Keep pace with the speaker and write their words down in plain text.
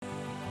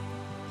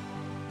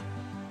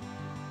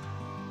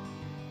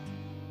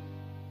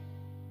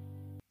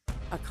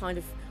I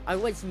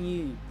always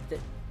knew that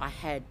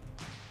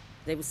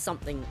there was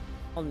something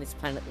on this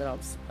planet that I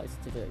was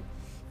supposed to do,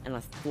 and I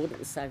thought it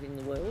was saving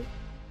the world.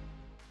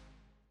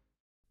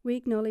 We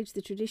acknowledge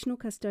the traditional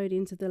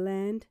custodians of the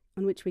land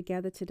on which we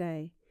gather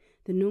today,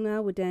 the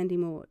Noongar Wadandi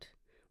Mort.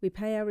 We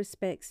pay our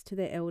respects to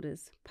their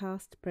elders,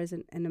 past,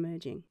 present and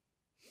emerging.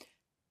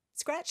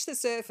 Scratch the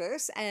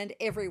surface and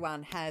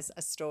everyone has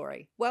a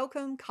story.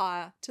 Welcome,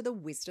 Kaya, to the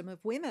Wisdom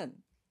of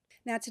Women.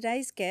 Now,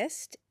 today's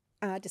guest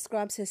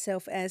describes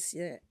herself as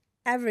your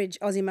average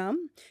Aussie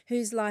mum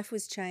whose life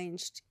was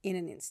changed in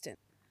an instant.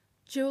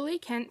 Julie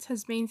Kent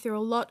has been through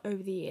a lot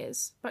over the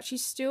years, but she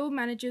still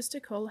manages to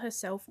call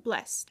herself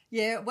blessed.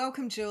 Yeah,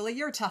 welcome, Julie.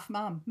 You're a tough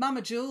mum.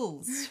 Mama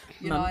Jules,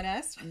 known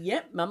as.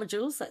 Yep, Mama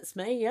Jules, that's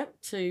me, yep.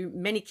 To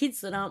many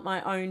kids that aren't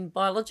my own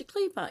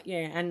biologically, but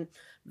yeah, and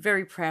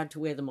very proud to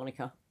wear the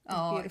moniker.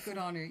 Oh, beautiful. Good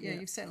on you. Yeah,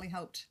 you've certainly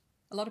helped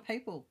a lot of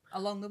people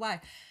along the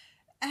way.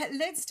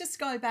 Let's just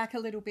go back a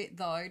little bit,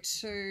 though,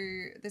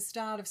 to the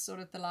start of sort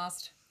of the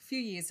last few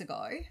years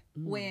ago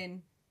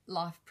when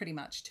life pretty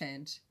much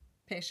turned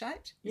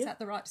pear-shaped. Is that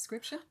the right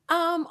description?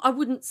 I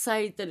wouldn't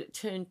say that it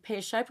turned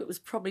pear-shaped. It was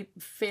probably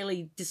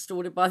fairly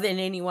distorted by then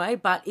anyway,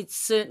 but it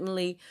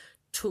certainly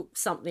took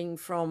something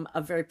from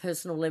a very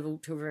personal level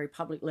to a very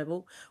public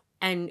level,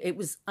 and it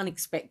was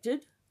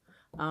unexpected.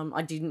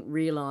 I didn't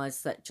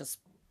realise that just,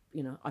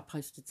 I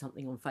posted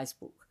something on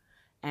Facebook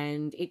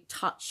and it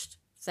touched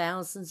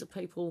thousands of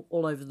people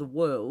all over the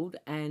world,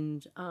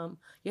 and and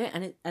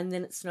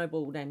then it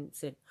snowballed and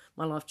said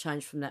my life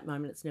changed from that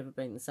moment. It's never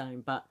been the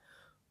same, but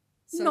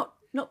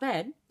not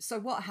bad. So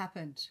what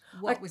happened?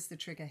 What was the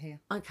trigger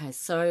here? Okay,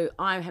 so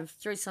I have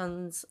 3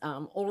 sons.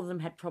 All of them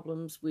had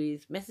problems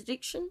with meth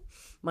addiction.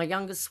 My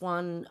youngest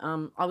one,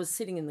 I was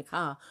sitting in the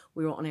car.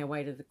 We were on our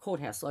way to the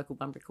courthouse, local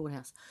Bunbury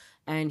courthouse,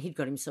 and he'd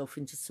got himself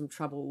into some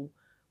trouble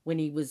when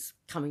he was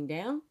coming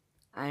down.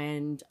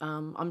 And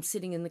I'm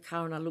sitting in the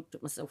car and I looked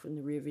at myself in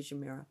the rear vision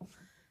mirror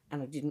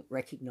and I didn't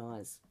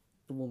recognise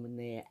the woman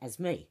there as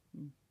me,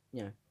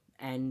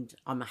 and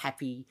I'm a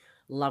happy,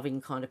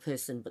 loving kind of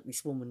person, but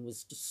this woman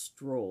was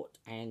distraught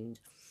and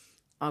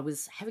I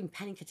was having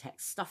panic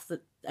attacks, stuff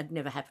that had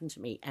never happened to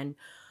me. And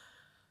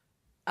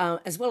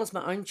as well as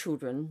my own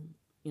children,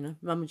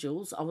 Mama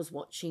Jules, I was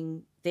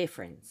watching their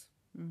friends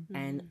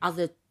and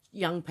other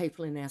young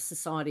people in our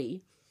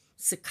society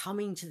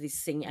succumbing to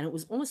this thing, and it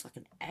was almost like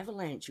an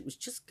avalanche. It was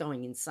just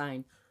going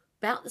insane.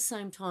 About the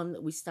same time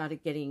that we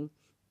started getting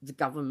the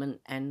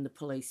government and the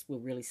police were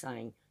really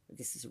saying that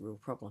this is a real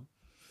problem.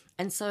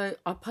 And so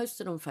I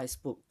posted on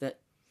Facebook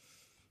that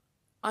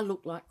I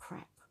look like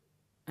crap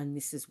and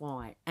this is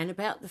why. And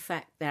about the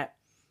fact that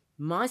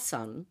my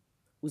son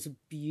was a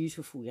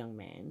beautiful young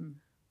man,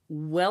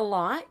 well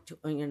liked,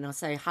 and I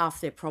say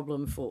half their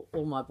problem for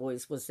all my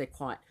boys was they're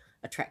quite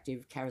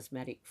attractive,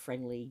 charismatic,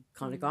 friendly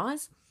kind of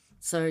guys.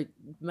 So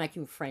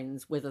making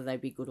friends, whether they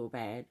be good or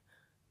bad,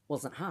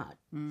 wasn't hard.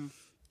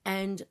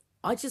 And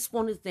I just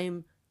wanted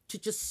them to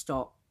just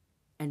stop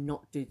and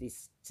not do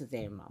this to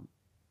their mum.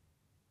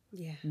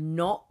 Yeah.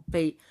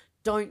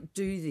 Don't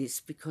do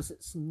this because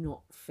it's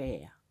not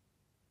fair.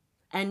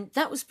 And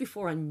that was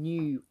before I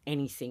knew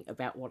anything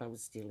about what I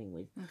was dealing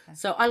with. Okay.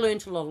 So I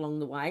learned a lot along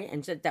the way,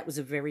 and that was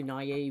a very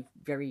naive,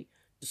 very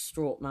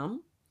distraught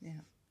mum.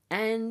 Yeah.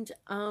 And,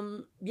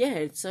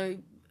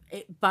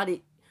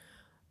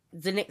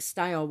 the next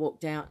day I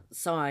walked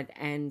outside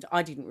and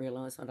I didn't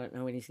realise, I don't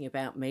know anything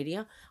about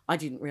media, I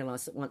didn't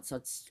realise that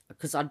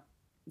because I'd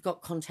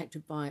got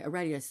contacted by a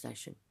radio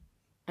station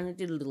and I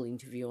did a little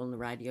interview on the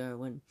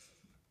radio and,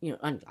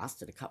 only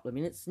lasted a couple of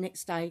minutes. The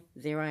next day,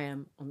 there I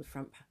am on the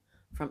front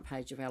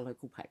page of our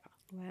local paper.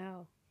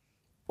 Wow.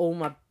 All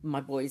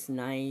my boys'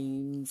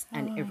 names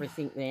and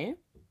everything there.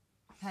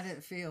 How did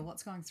it feel?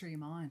 What's going through your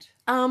mind?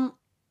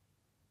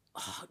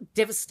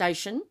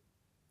 Devastation.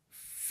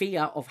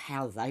 Fear of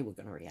how they were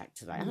going to react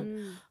to that,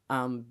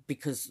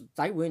 because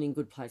they weren't in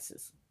good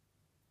places.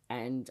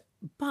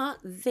 But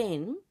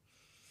then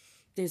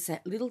there's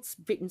that little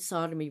bit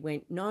inside of me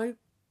went, no,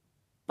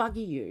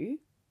 bugger you,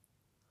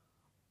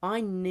 I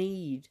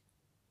need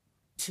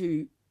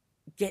to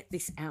get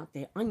this out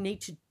there. I need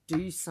to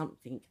do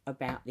something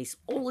about this.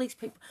 All these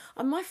people,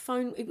 on my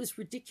phone, it was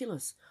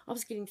ridiculous. I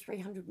was getting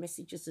 300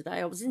 messages a day.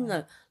 I was in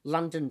the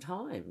London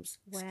Times.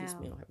 Wow. Excuse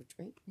me, I'll have a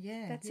drink.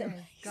 Yeah, that's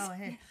amazing. Go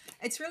ahead.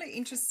 It's really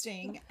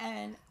interesting,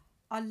 and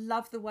I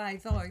love the way,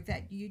 though,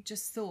 that you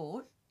just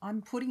thought,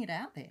 I'm putting it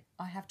out there.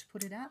 I have to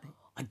put it out there.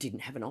 I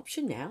didn't have an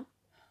option now.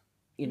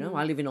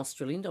 I live in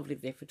Australia. I've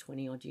lived there for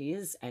 20-odd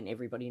years, and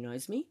everybody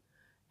knows me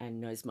and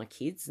knows my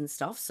kids and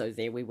stuff. So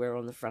there we were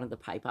on the front of the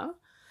paper.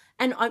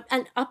 And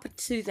up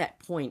to that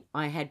point,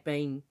 I had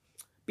been,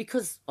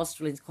 because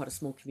Australia's quite a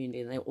small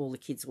community and all the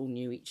kids all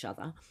knew each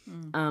other,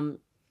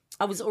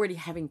 I was already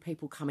having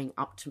people coming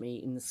up to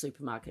me in the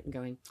supermarket and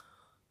going,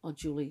 oh,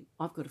 Julie,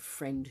 I've got a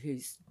friend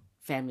whose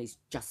family's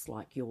just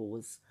like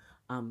yours.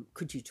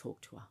 Could you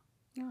talk to her?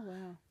 Oh,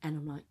 wow. And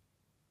I'm like,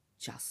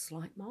 just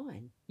like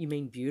mine? You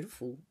mean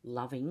beautiful,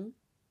 loving,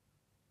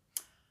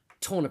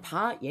 torn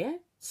apart, yeah,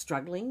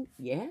 struggling,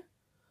 yeah,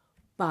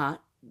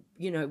 but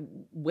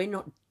we're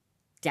not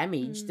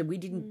damaged, that we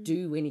didn't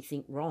do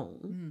anything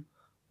wrong.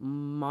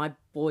 My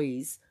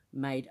boys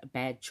made a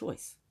bad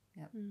choice.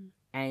 Yep.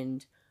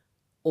 And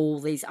all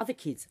these other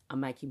kids are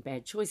making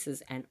bad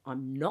choices, and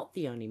I'm not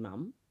the only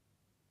mum.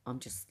 I'm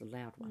just the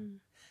loud one.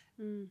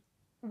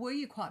 Were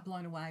you quite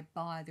blown away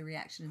by the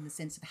reaction in the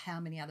sense of how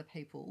many other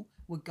people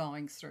were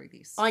going through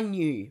this? I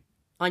knew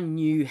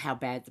how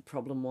bad the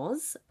problem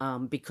was,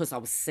 because I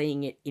was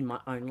seeing it in my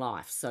own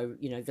life. So,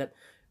 that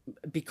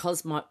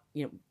because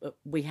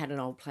we had an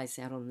old place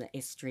out on the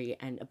estuary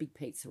and a big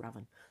pizza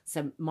oven.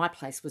 So my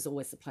place was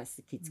always the place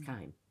the kids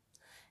came.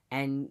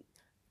 And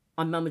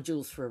I'm Mama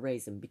Jules for a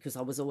reason, because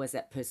I was always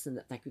that person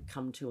that they could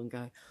come to and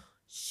go,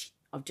 shit,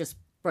 I've just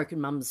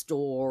broken Mum's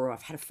door, or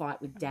I've had a fight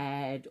with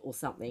Dad or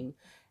something.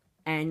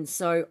 And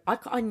so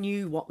I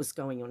knew what was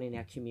going on in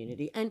our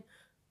community. And,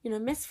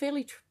 meth's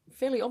fairly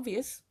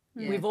obvious.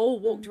 Yeah. We've all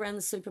walked around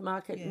the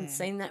supermarket and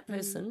seen that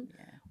person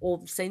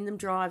or seen them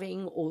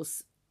driving,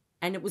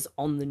 and it was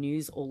on the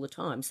news all the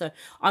time. So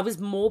I was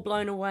more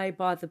blown away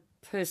by the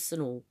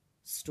personal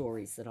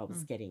stories that I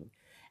was getting,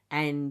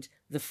 and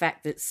the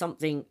fact that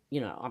something,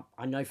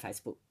 I know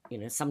Facebook,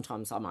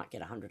 sometimes I might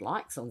get 100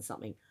 likes on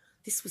something.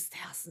 This was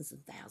thousands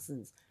and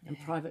thousands and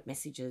private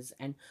messages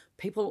and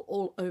people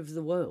all over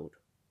the world.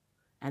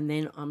 And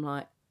then I'm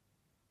like,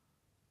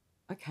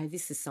 okay,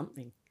 this is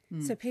something.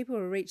 So people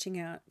are reaching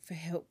out for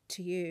help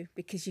to you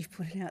because you've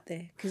put it out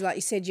there. Because like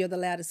you said, you're the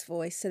loudest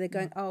voice. So they're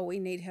going, oh, we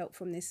need help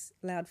from this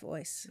loud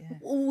voice. Yeah.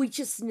 Well, we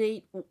just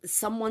need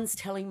someone's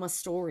telling my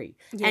story.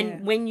 Yeah.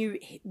 And when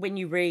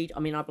you read,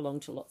 I mean, I belong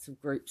to lots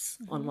of groups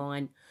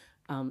online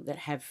that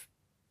have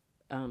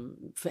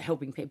for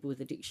helping people with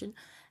addiction.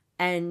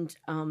 And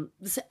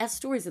our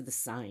stories are the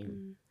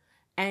same.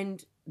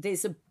 And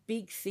there's a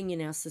big thing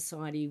in our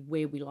society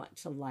where we like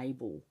to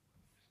label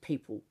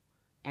people.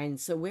 And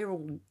so we're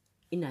all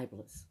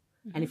enablers.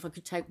 And if I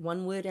could take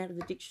one word out of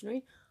the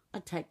dictionary,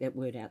 I'd take that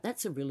word out.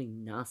 That's a really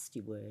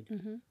nasty word.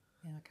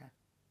 Yeah, okay.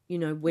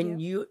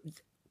 When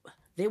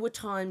there were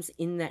times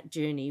in that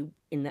journey,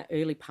 in that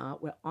early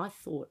part, where I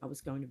thought I was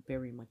going to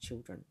bury my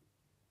children.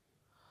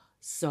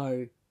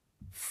 So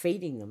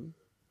feeding them,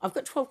 I've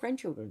got 12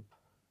 grandchildren,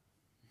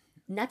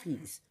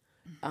 nappies,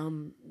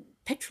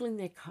 petrol in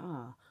their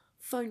car,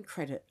 phone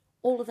credit,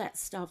 all of that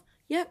stuff.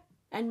 Yep.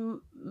 And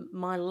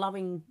my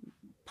loving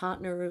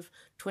partner of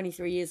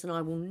 23 years and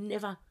I will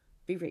never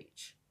be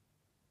rich,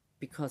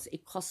 because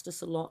it cost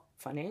us a lot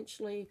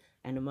financially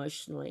and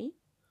emotionally,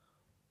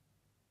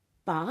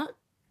 but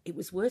it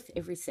was worth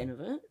every cent of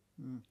it.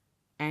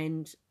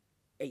 And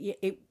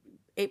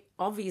it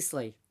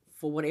obviously,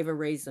 for whatever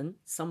reason,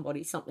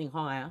 something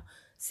higher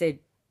said,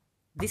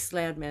 this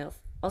loudmouth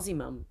Aussie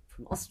mum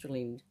from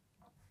Australind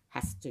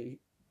has to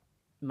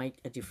make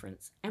a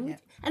difference. And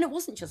and it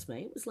wasn't just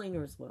me, it was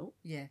Lena as well.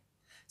 Yeah.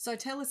 So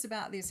tell us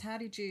about this. How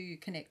did you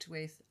connect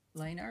with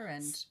Lena?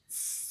 And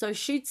so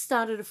she'd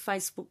started a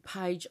Facebook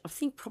page, I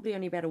think probably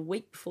only about a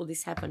week before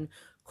this happened,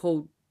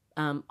 called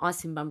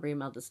Ice in Bunbury, A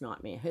Mother's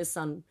Nightmare. Her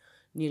son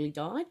nearly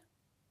died.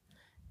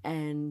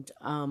 And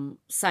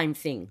same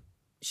thing.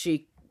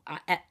 She,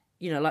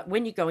 like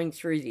when you're going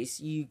through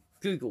this, you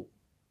Google.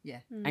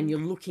 Yeah. And you're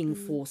looking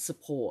for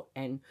support.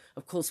 And,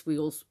 of course,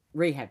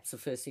 rehab's the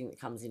first thing that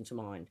comes into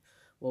mind.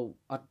 Well,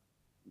 I'm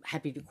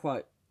happy to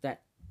quote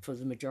that for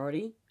the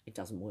majority, it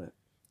doesn't work.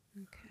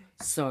 Okay.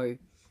 So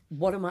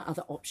what are my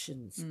other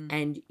options?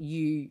 And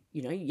you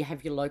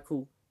have your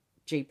local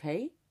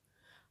GP,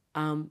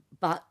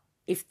 but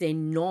if they're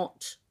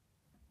not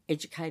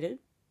educated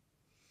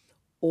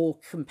or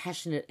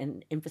compassionate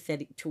and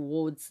empathetic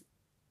towards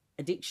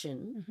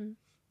addiction,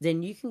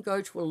 then you can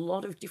go to a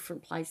lot of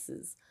different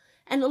places.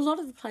 And a lot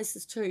of the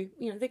places too,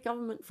 they're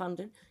government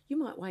funded. You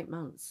might wait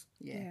months.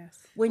 yeah. Yes.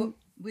 Well,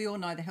 we all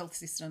know the health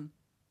system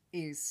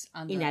is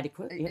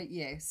Inadequate, yeah.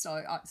 Yeah. So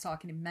I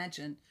can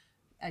imagine,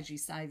 as you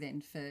say,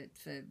 then for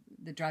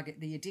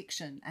the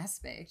addiction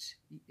aspect,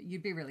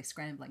 you'd be really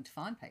scrambling to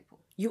find people.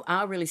 You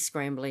are really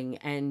scrambling,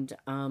 and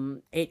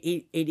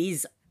it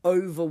is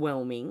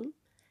overwhelming,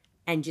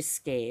 and you're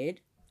scared,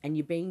 and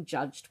you're being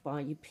judged by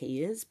your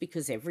peers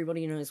because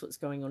everybody knows what's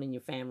going on in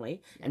your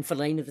family. Yeah. And for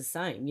Lena the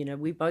same,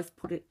 we both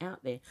put it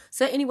out there.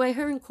 So anyway,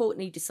 her and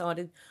Courtney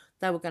decided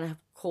they were going to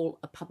call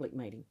a public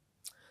meeting.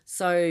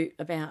 So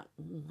I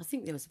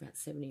think there was about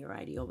 70 or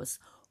 80 of us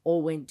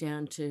all went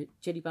down to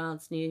Jetty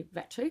Barnes near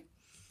Vatu,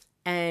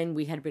 and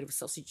we had a bit of a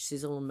sausage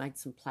sizzle and made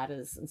some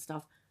platters and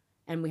stuff.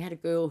 And we had a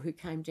girl who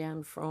came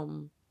down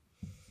from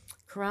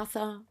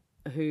Karratha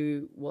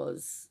who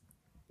was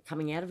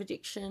coming out of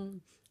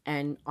addiction,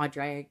 and I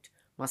dragged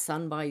my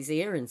son by his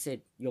ear and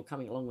said, you're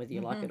coming along whether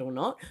you like it or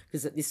not,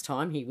 because at this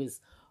time he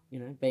was,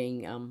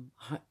 being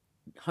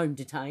home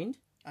detained.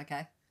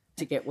 Okay.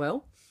 To get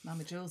well.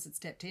 Mama Jules had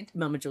stepped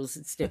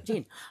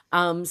in.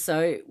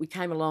 So we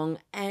came along,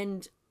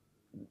 and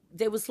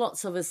there was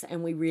lots of us,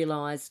 and we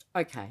realised,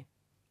 okay,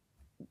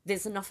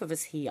 there's enough of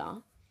us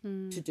here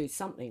to do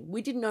something.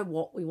 We didn't know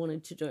what we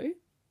wanted to do,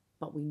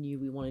 but we knew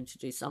we wanted to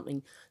do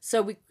something.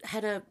 So we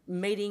had a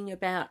meeting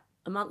about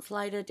a month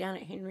later down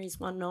at Henry's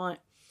one night,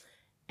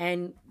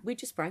 And we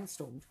just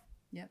brainstormed.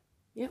 Yep.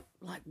 Yep.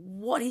 Like,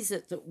 what is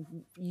it that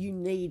you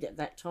need at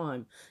that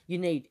time? You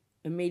need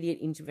immediate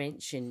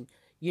intervention.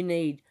 You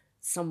need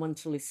someone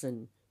to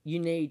listen. You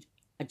need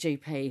a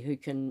GP who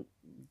can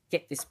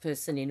get this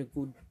person in a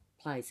good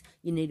place.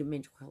 You need a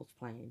mental health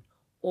plan.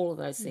 All of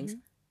those things.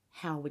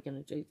 How are we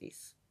going to do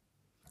this?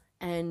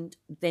 And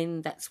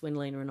then that's when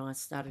Lena and I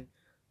started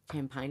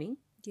campaigning.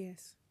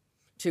 Yes.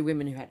 Two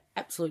women who had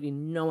absolutely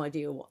no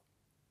idea what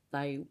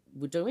they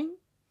were doing.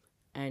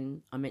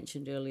 And I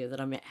mentioned earlier that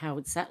I met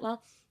Howard Sattler.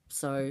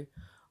 So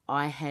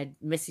I had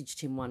messaged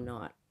him one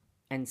night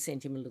and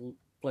sent him a little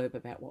blurb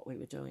about what we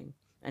were doing.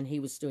 And he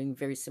was doing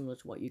very similar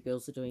to what you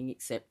girls are doing,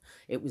 except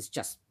it was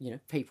just,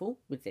 people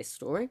with their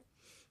story.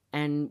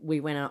 And we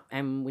went up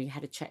and we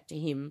had a chat to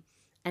him,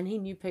 and he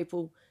knew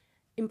people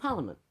in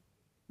Parliament.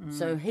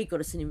 So he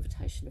got us an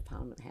invitation to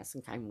Parliament House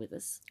and came with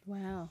us.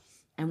 Wow.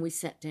 And we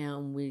sat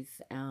down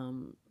with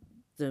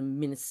the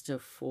Minister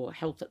for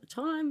Health at the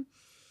time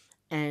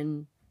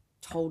and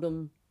told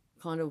him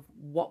kind of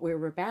what we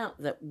were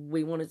about, that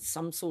we wanted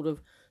some sort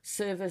of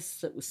service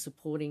that was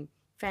supporting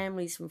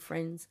families and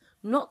friends,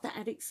 not the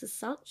addicts as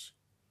such,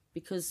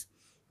 because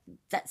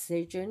that's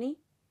their journey,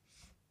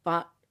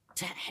 but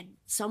to have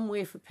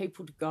somewhere for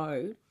people to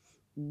go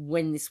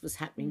when this was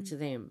happening to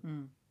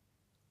them.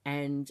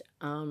 And,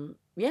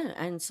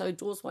 and so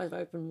Doors Wide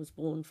Open was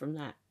born from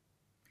that.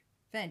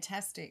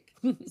 Fantastic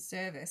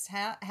service.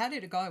 How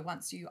did it go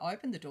once you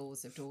opened the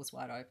doors of Doors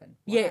Wide Open?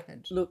 What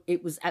happened? Look,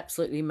 it was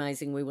absolutely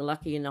amazing. We were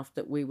lucky enough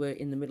that we were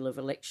in the middle of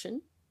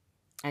election.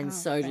 And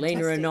so fantastic,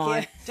 Lena and I...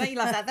 Yeah. Don't you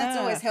love that? That's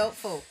always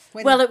helpful.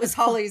 When Well, it was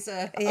pollies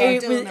are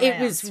it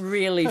was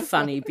really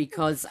funny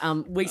because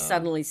we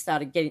suddenly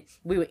started getting...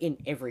 We were in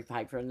every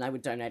paper and they were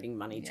donating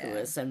money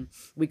to us, and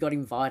we got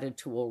invited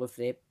to all of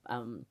their...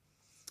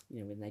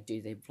 when they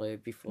do their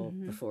blurb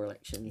before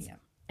elections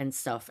and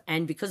stuff.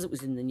 And because it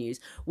was in the news,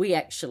 we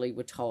actually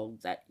were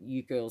told that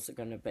you girls are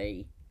going to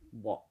be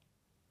what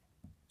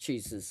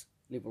chooses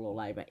Liberal or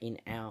Labor in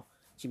our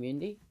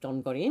community.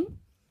 Don got in,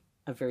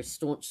 a very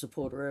staunch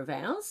supporter of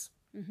ours.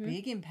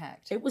 Big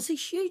impact. It was a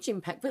huge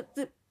impact, but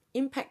the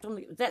impact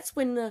on that's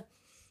when the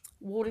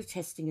water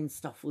testing and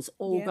stuff was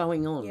all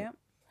going on. Yep.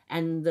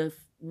 And the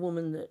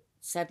woman that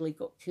sadly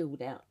got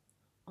killed out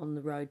on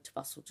the road to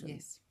Busselton.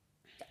 Yes.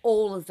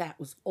 All of that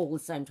was all the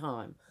same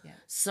time. Yeah.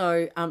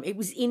 So it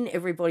was in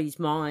everybody's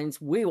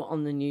minds. We were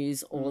on the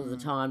news all of the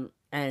time.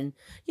 And,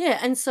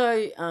 and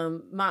so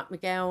Mark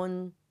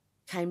McGowan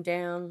came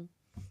down.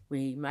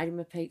 We made him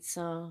a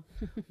pizza.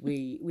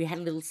 we had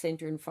a little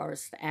centre in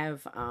Forest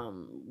Ave.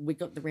 We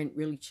got the rent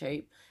really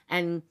cheap.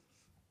 And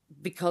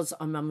because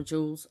I'm Mama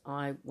Jules,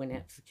 I went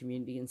out to the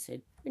community and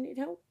said, we need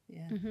help.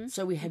 Yeah.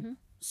 So we had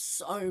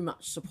so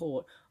much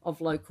support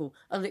of local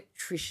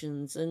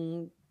electricians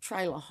and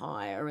trailer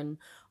hire, and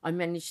I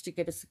managed to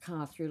get us a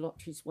car through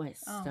Lotteries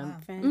West. Oh, wow.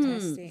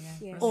 Fantastic.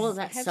 Yes. All of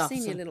that I have stuff.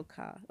 seen So- your little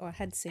car, or I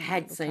had seen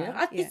Had your seen little it.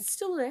 car. It's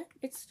still there.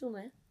 It's still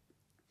there.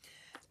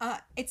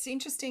 It's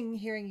interesting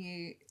hearing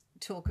you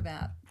talk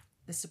about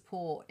the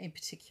support, in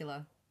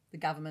particular, the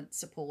government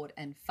support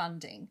and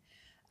funding,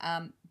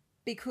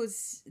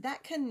 because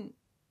that can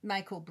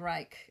make or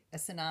break a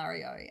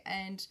scenario.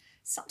 And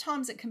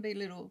sometimes it can be a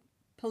little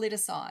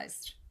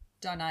politicised,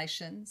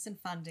 donations and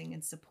funding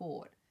and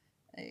support.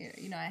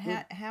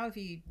 How have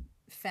you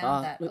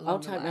found that Look, along I'll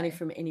the take money way?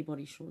 from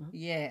anybody, Shauna.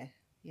 Yeah.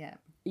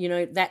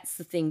 That's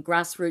the thing.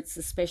 Grassroots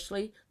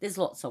especially, there's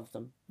lots of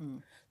them.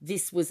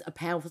 This was a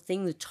powerful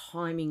thing. The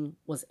timing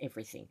was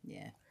everything.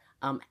 Yeah.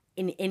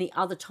 In any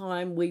other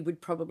time, we would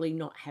probably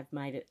not have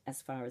made it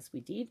as far as we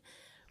did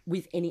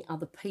with any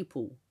other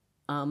people.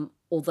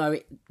 Although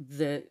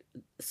the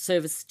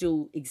service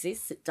still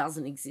exists, it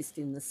doesn't exist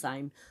in the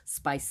same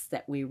space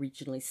that we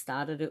originally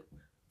started it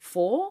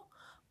for,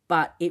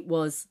 but it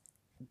was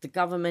the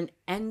government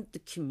and the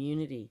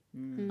community.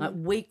 Like,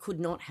 we could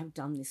not have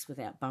done this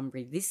without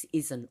Bunbury. This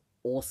is an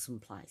awesome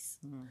place,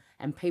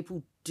 and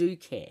people do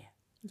care.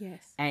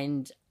 Yes.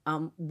 And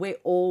we're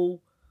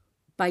all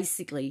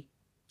basically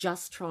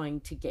just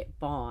trying to get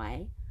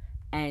by,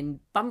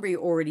 and Bunbury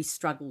already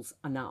struggles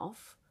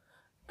enough.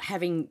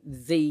 Having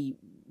the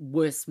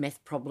worst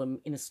meth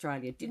problem in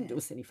Australia didn't do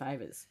us any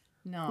favours.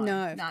 No,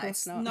 of course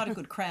it's not. not a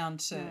good crown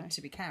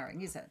to be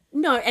carrying, is it?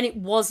 No, and it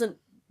wasn't,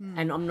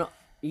 and I'm not,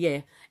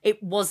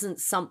 it wasn't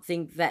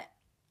something that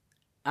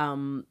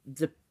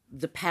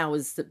the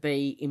powers that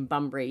be in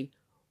Bunbury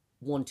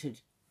wanted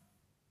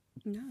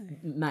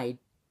made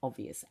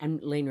obvious.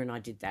 And Lena and I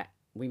did that.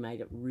 We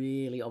made it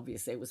really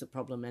obvious there was a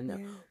problem and that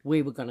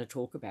we were going to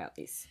talk about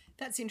this.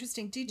 That's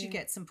interesting. Did you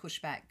get some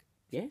pushback?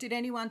 Yeah. Did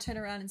anyone turn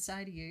around and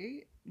say to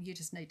you, you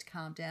just need to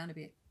calm down a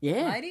bit?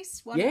 Yeah.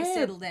 Ladies, why don't you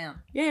settle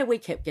down? Yeah, we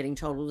kept getting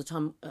told all the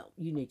time,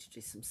 you need to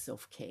do some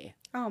self-care.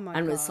 Oh, my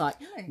And God. it's like,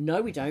 Really?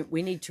 no, we don't.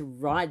 We need to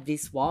ride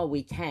this while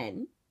we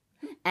can.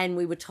 And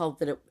we were told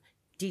that it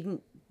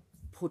didn't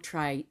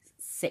portray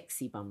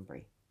sexy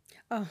Bunbury.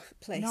 Oh,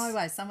 please. No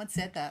way, someone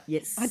said that.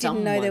 Yes, I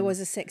didn't know there was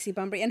a sexy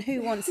Bunbury. And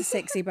who wants a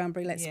sexy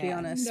Bunbury, let's be Yeah.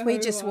 honest. No we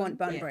just one. want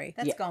Bunbury.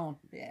 That's Yeah. gone.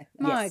 Yeah.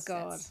 My Yes.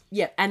 God.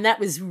 Yeah, and that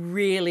was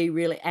really,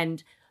 really,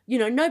 and you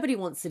know, nobody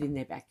wants it in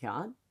their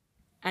backyard,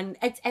 and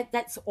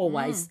that's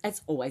always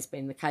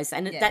been the case,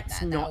 and Yeah, that's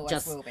that not always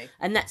just, will be.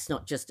 and that's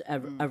not just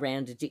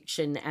around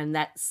addiction, and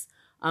that's,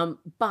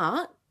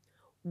 but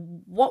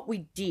what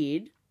we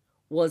did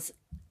was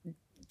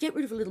get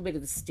rid of a little bit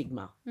of the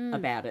stigma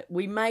about it.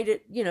 We made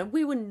it, you know,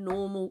 we were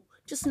normal,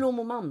 just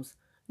normal mums,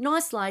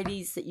 nice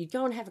ladies that you'd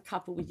go and have a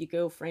couple with your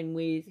girlfriend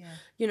with, Yeah.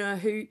 you know,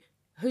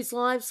 whose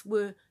lives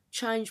were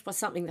changed by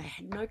something they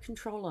had no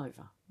control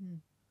over.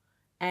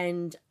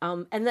 And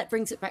that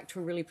brings it back to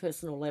a really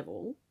personal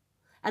level.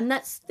 And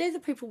they're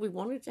the people we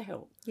wanted to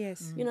help.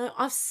 Yes. You know,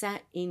 I've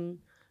sat in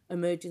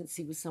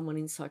emergency with someone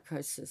in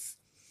psychosis.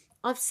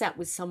 I've sat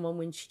with someone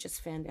when she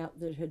just found out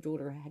that her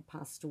daughter had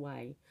passed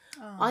away.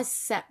 Oh. I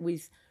sat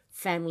with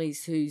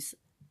families whose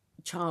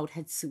child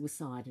had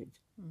suicided.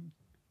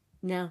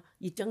 Now,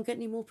 you don't get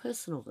any more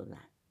personal than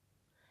that.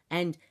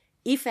 And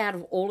if out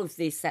of all of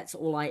this, that's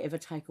all I ever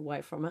take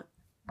away from it,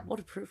 what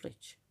a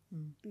privilege.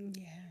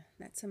 Yeah,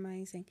 that's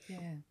amazing.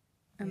 Yeah.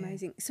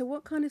 Amazing. So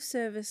what kind of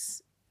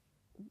service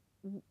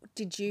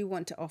did you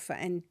want to offer,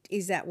 and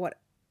is that what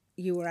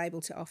you were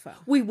able to offer?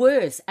 We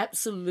were,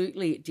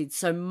 absolutely it did.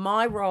 So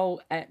my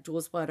role at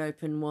Doors Wide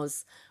Open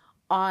was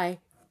I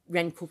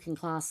ran cooking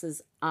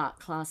classes, art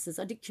classes.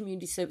 I did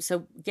community service.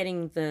 So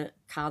getting the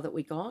car that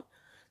we got,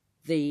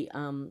 the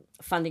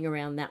funding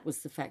around that was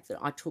the fact that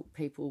I took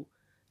people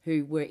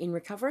who were in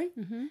recovery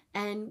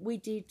and we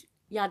did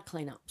yard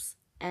cleanups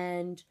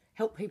and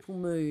help people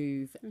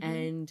move.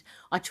 And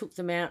I took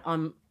them out.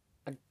 I'm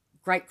a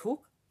great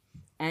cook.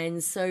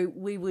 And so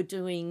we were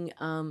doing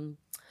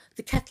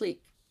the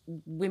Catholic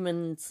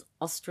Women's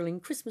Australian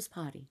Christmas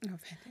party. Oh,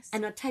 fantastic.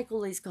 And I'd take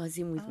all these guys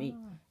in with me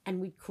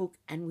and we'd cook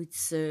and we'd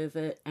serve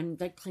it and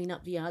they'd clean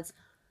up the yards.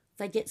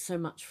 They get so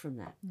much from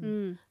that.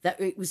 That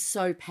it was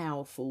so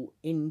powerful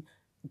in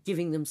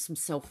giving them some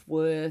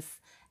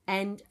self-worth.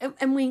 And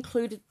we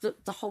included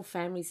the whole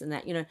families in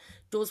that. You know,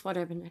 Doors Wide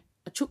Open had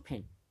a chook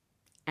pen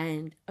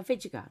and a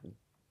veggie garden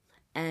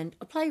and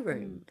a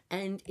playroom,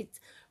 and it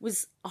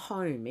was a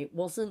home. It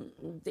wasn't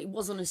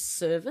a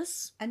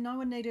service. And no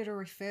one needed a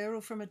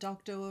referral from a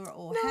doctor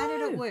or how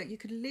did it work? You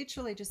could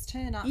literally just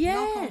turn up, Yeah.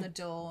 knock on the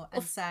door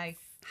and say,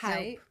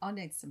 hey, I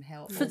need some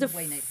help. For or the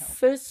we need help.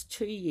 first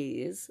 2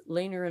 years,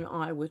 Lena and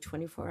I were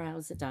 24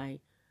 hours a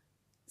day,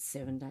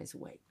 7 days a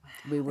week.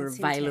 We were That's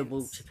available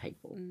intense. to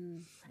people.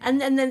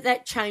 And then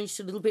that changed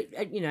a little bit,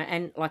 you know,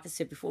 and like I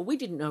said before, we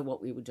didn't know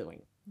what we were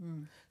doing.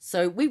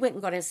 So we went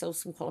and got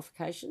ourselves some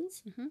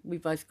qualifications. We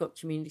both got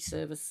community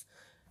service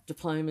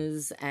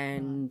diplomas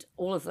and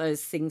all of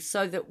those things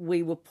so that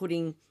we were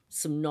putting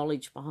some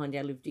knowledge behind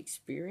our lived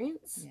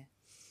experience. Yeah.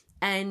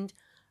 And,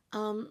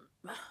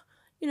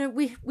 you know,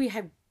 we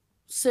had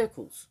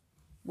circles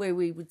where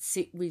we would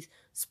sit with,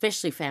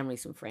 especially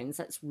families and friends.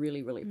 That's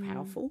really, really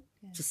powerful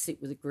to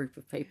sit with a group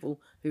of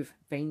people who've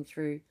been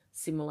through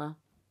similar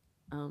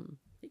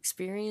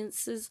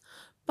experiences.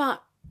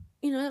 But,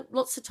 you know,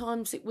 lots of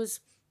times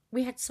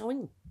we had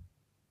sewing.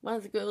 One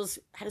of the girls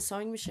had a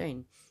sewing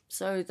machine.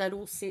 So they'd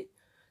all sit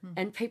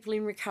and people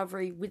in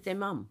recovery with their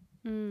mum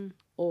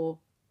or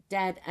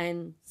dad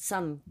and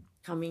son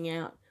coming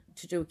out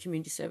to do a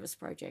community service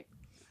project,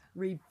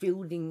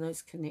 rebuilding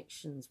those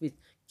connections with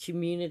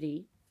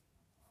community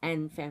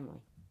and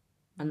family.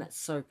 And that's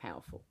so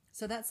powerful.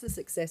 So that's the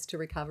success to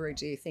recovery,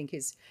 do you think,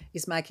 is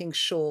making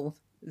sure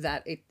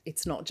that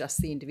it's not just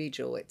the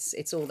individual,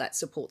 it's all that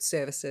support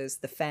services,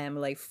 the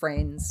family,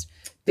 friends,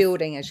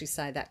 building, as you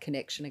say, that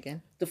connection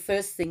again? The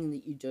first thing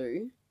that you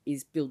do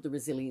is build the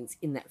resilience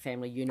in that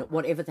family unit,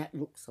 whatever that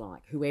looks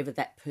like, whoever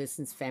that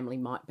person's family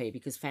might be,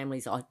 because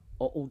families are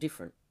all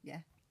different. Yeah.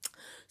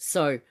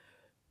 So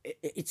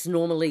it's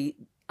normally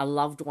a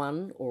loved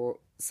one or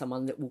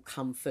someone that will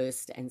come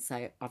first and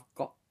say, I've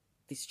got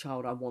this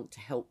child, I want to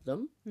help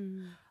them.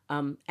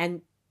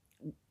 And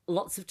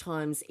lots of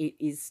times it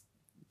is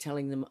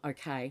telling them,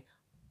 okay,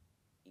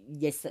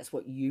 yes, that's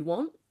what you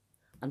want.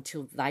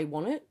 Until they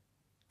want it,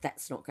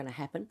 that's not going to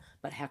happen.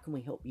 But how can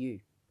we help you?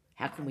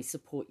 How can we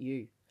support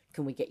you?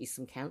 Can we get you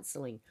some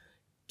counselling?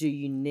 Do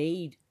you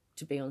need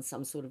to be on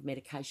some sort of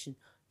medication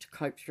to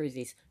cope through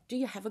this? Do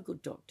you have a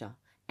good doctor?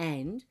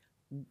 And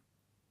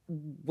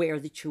where are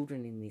the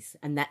children in this?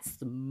 And that's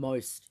the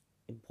most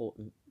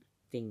important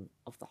thing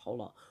of the whole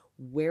lot.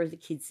 Where are the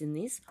kids in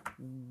this?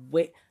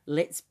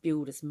 Let's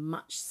build as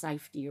much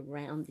safety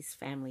around this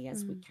family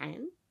as we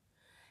can.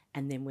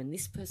 And then when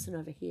this person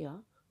over here,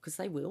 because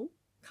they will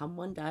come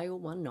one day or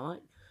one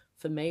night,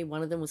 for me,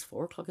 one of them was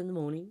 4 o'clock in the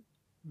morning.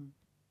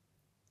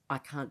 I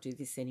can't do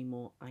this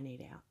anymore. I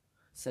need out.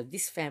 So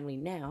this family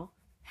now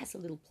has a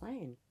little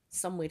plan,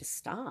 somewhere to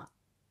start.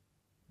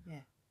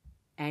 Yeah.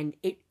 And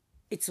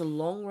it's a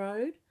long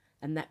road,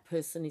 and that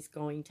person is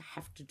going to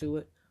have to do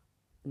it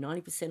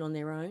 90% on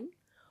their own.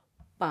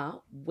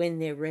 But when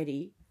they're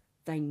ready,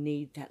 they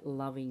need that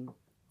loving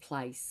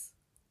place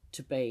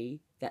to be,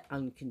 that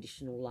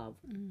unconditional love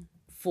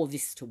for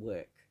this to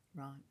work.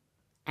 Right.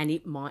 And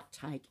it might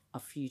take a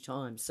few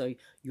times. So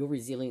your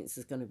resilience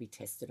is going to be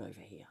tested over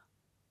here.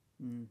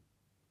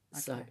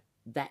 So Okay.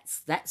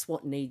 that's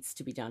what needs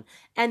to be done.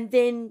 And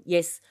then,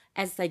 yes,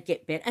 as they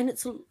get better, and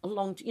it's a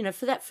long,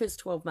 for that first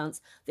 12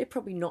 months, they're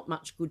probably not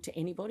much good to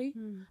anybody.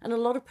 And a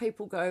lot of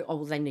people go, oh,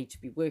 well, they need to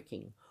be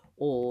working,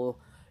 or,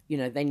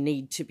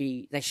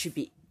 they should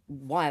be,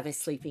 why are they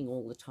sleeping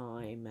all the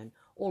time, and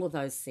all of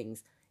those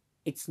things.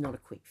 It's not a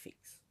quick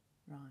fix.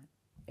 Right.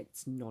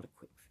 It's not a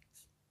quick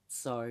fix.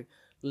 So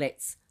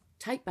let's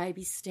take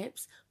baby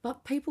steps.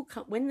 But people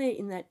come, when they're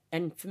in that,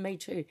 and for me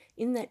too,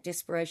 in that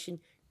desperation,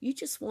 you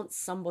just want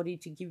somebody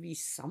to give you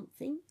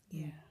something.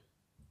 Yeah.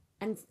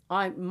 And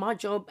my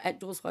job at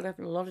Doors Wide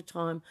Open a lot of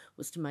time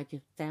was to make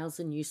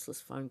 1,000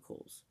 useless phone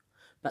calls.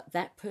 But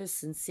that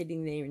person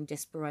sitting there in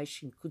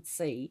desperation could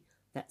see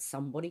that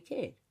somebody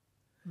cared.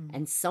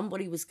 And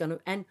somebody was going to,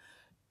 and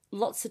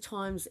lots of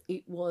times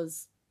it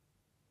was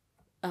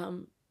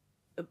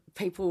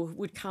people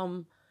would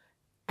come,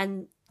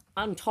 and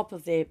on top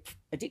of their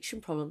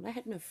addiction problem, they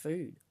had no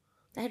food.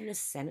 They had no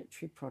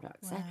sanitary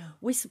products. Wow.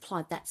 We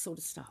supplied that sort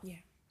of stuff. Yeah.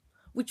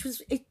 Which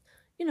was,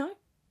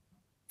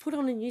 put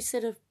on a new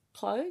set of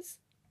clothes,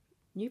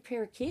 new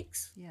pair of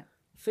kicks, Yeah.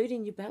 food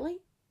in your belly,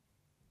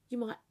 you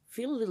might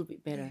feel a little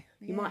bit better.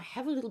 Yeah, You yeah. might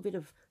have a little bit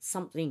of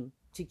something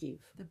to give.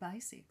 The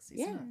basics,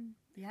 isn't Yeah. it?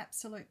 The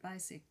absolute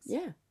basics.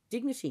 Yeah,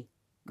 dignity.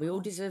 We all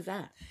deserve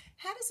that.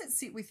 How does it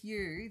sit with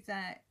you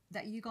that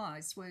you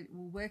guys were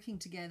working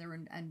together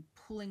and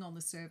pulling on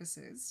the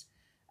services,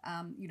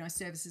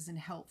 services and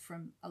help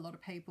from a lot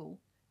of people,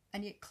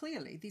 and yet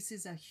clearly this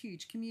is a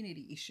huge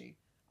community issue?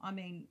 I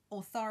mean,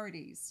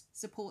 authorities,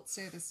 support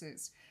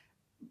services,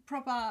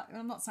 proper,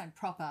 I'm not saying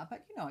proper,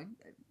 but,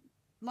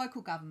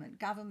 local government,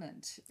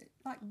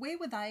 like where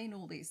were they in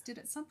all this? Did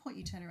at some point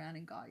you turn around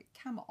and go,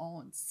 come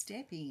on,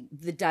 step in?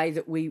 The day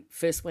that we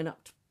first went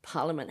up to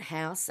Parliament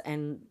House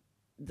and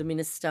the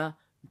minister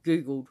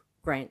Googled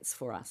grants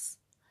for us.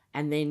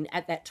 And then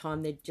at that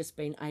time, there'd just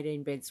been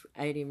 18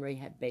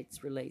 rehab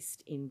beds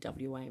released in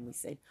WA. And we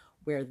said,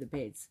 where are the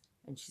beds?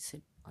 And she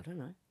said, I don't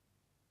know.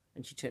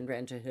 And she turned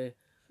around to her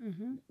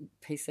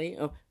PC.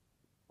 Oh,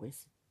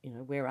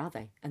 where are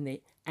they?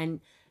 And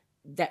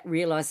that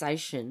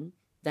realisation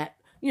that,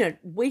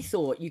 we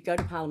thought you go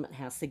to Parliament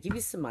House, they give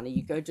you some money,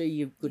 you go do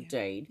your good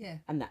deed, Yeah.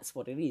 and that's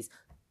what it is.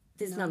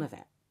 There's none of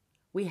that.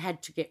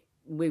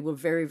 We were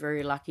very,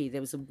 very lucky. There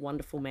was a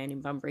wonderful man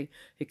in Bunbury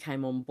who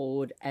came on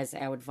board as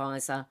our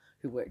advisor,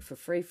 who worked for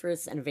free for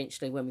us. And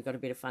eventually, when we got a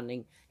bit of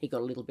funding, he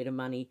got a little bit of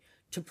money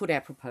to put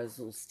our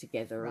proposals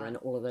together and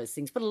all of those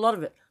things. But a lot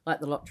of it, like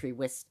the Lottery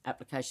West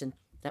application,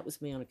 that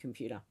was me on a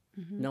computer.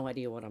 No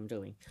idea what I'm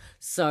doing.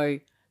 So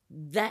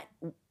that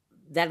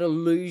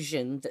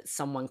illusion that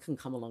someone can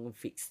come along and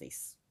fix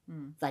this,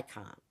 they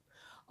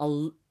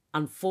can't.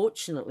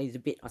 Unfortunately, the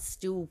bit I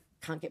still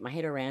can't get my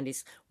head around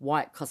is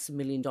why it costs $1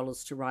 million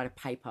to write a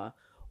paper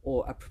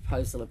or a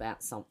proposal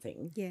about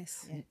something.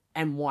 Yes. Yeah.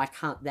 And why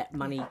can't that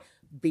money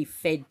be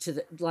fed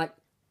to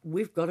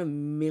we've got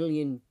 1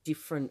 million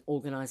different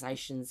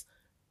organisations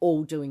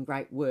all doing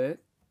great work,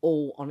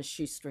 all on a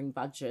shoestring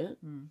budget,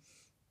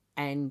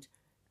 and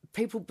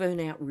people burn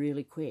out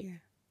really quick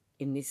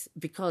in this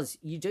because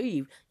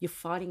you're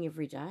fighting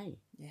every day.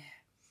 Yeah.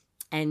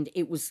 And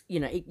it was,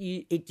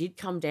 it did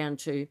come down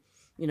to,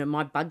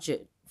 my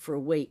budget for a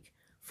week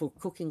for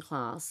cooking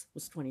class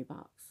was $20.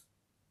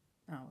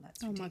 Oh,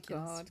 that's Oh my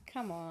ridiculous. God!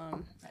 Come on.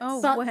 That's-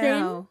 Oh But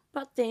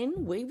wow.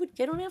 then we would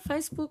get on our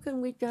Facebook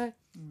and we'd go,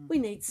 we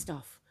need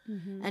stuff.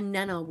 And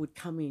Nana would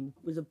come in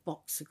with a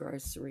box of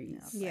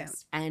groceries. Yeah.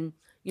 And,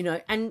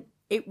 and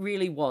it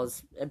really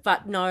was.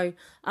 But no,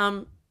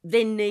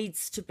 there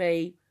needs to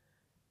be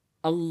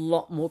a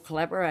lot more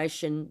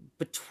collaboration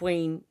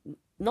between,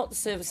 not the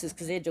services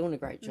because they're doing a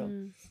great job,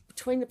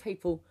 between the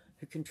people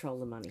who control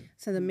the money.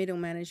 So the middle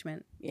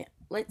management. Yeah,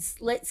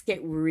 let's get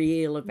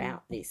real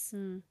about this.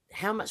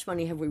 How much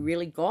money have we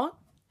really got,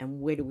 and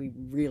where do we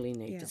really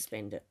need to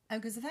spend it?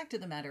 And because the fact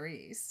of the matter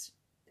is,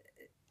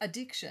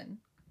 addiction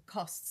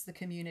costs the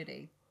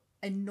community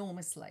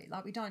enormously.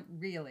 Like we don't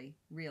really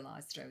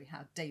realise, Joey,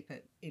 how deep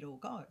it all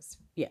goes.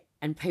 Yeah,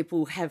 and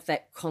people have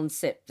that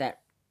concept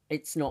that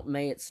it's not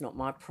me, it's not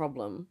my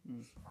problem,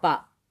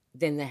 but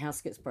then their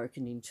house gets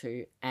broken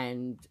into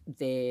and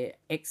their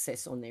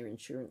excess on their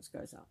insurance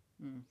goes up,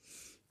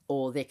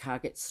 or their car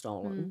gets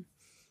stolen,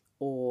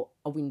 or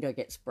a window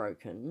gets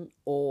broken,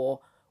 or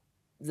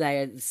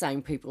they're the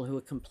same people who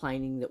are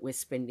complaining that we're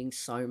spending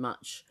so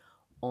much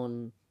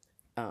on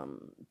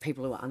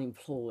people who are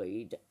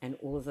unemployed and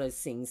all of those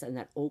things, and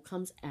that all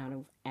comes out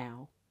of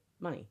our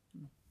money,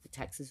 the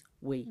taxes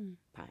we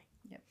pay.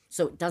 Yep.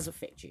 So it does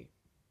affect you.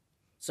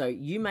 So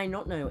you may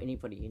not know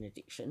anybody in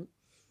addiction,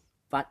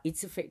 but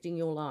it's affecting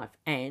your life.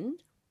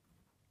 And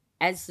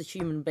as the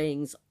human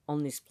beings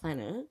on this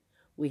planet,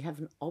 we have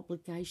an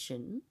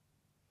obligation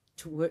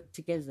to work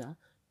together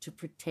to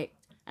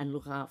protect and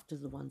look after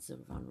the ones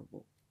that are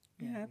vulnerable.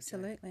 Yeah,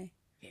 absolutely.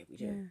 Yeah, we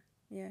do.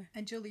 Yeah. Yeah.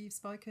 And Julie, you've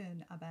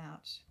spoken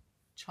about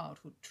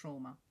childhood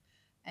trauma.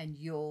 and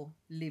your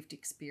lived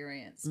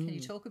experience. Can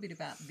you talk a bit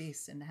about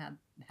this and how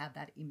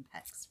that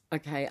impacts?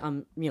 Okay,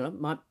 I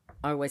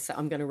always say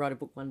I'm going to write a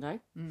book one day,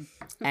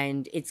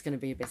 and it's going to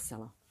be a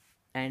bestseller.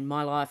 And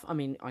my life, I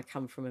mean, I was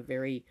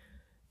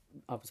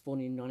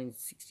born in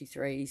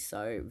 1963,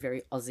 so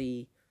very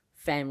Aussie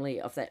family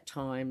of that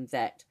time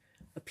that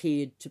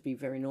appeared to be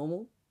very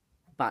normal,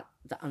 but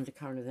the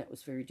undercurrent of that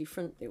was very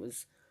different. There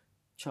was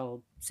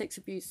child sex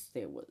abuse,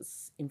 there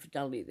was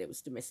infidelity, there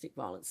was domestic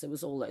violence, there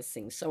was all those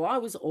things. So I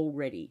was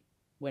already,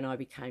 when I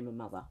became a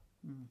mother,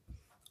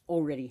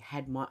 already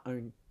had my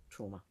own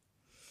trauma.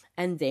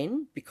 And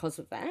then because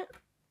of that,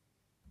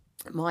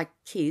 my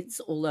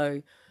kids,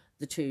 although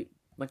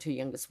my two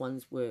youngest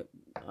ones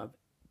I've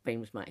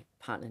been with my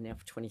partner now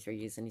for 23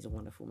 years and he's a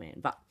wonderful man,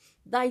 but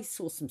they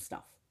saw some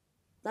stuff.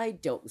 They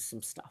dealt with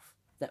some stuff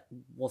that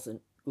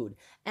wasn't good.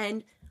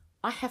 And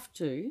I have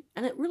to,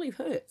 and it really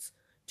hurts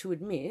to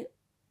admit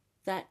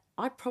that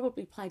I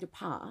probably played a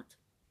part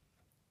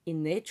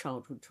in their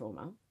childhood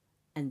trauma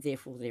and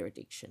therefore their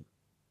addiction.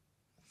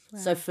 Wow.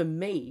 So for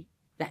me,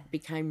 that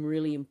became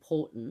really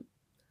important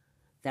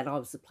that I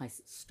was the place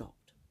that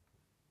stopped.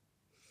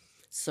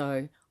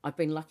 So I've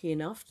been lucky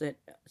enough that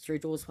through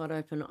Doors Wide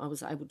Open, I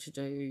was able to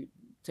do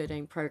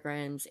 13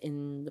 programs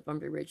in the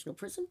Bunbury Regional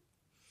Prison.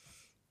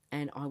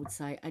 And I would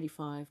say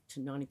 85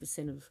 to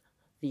 90% of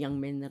the young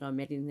men that I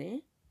met in there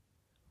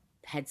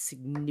had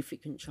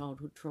significant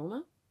childhood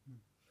trauma.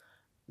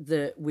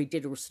 We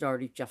did a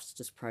restorative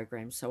justice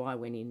program, so I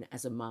went in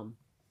as a mum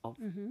of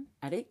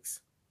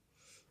addicts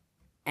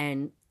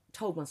and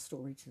told my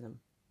story to them.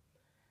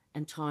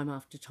 And time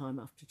after time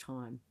after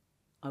time,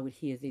 I would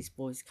hear these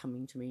boys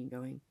coming to me and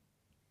going,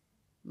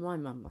 my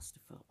mum must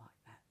have felt like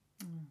that.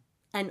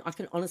 And I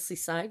can honestly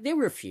say there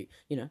were a few,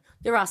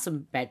 there are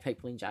some bad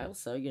people in jail,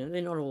 so,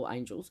 they're not all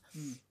angels,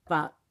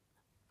 but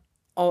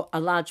a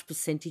large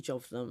percentage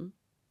of them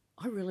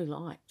I really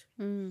liked.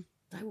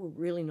 They were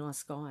really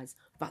nice guys,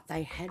 but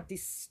they had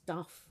this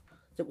stuff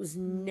that was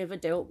never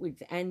dealt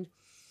with. And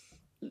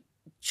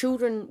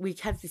children, we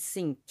have this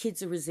thing,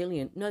 kids are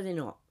resilient. No, they're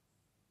not.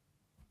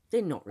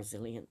 They're not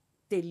resilient.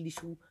 They're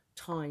little,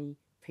 tiny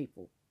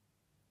people.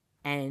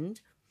 And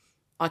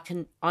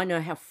I know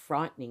how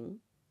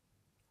frightening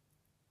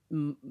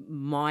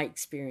my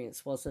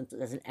experience wasn't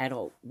as an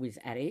adult with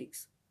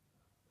addicts.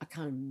 I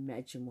can't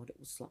imagine what it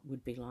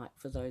would be like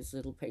for those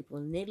little people.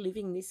 And they're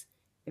living this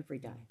every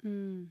day.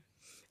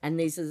 And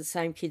these are the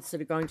same kids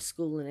that are going to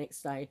school the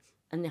next day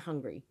and they're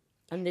hungry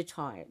and they're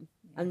tired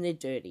and they're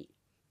dirty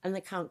and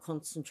they can't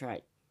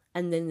concentrate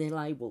and then they're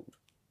labelled.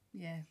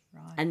 Yeah,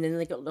 right. And then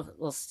they got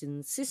lost in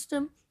the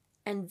system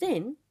and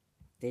then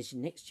there's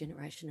your next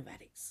generation of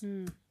addicts.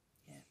 Yeah,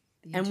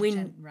 the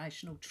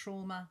intergenerational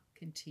trauma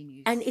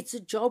continues. And it's a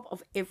job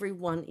of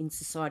everyone in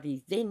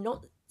society. They're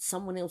not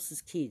someone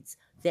else's kids.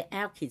 They're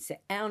our kids. They're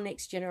our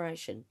next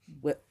generation.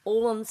 We're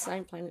all on the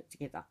same planet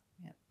together.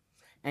 Yep.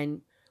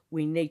 And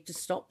we need to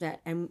stop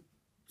that. And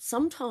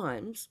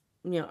sometimes,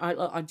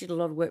 I did a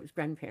lot of work with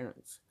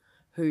grandparents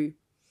who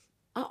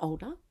are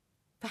older,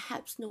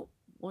 perhaps not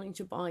wanting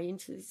to buy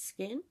into this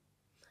again.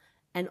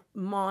 And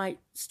my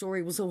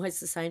story was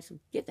always the same, so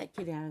get that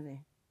kid out of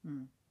there.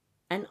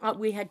 And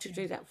we had to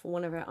do that for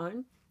one of our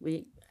own.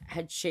 We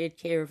had shared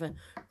care of a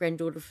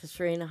granddaughter for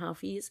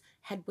 3.5 years.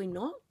 Had we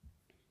not,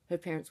 her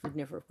parents would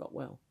never have got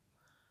well.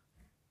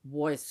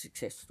 What a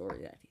success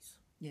story that is.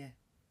 Yeah,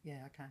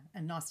 okay.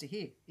 And nice to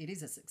hear. It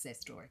is a success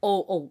story.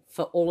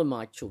 For all of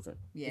my children.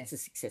 Yeah. It's a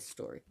success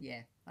story.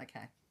 Yeah,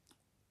 okay.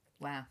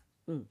 Wow.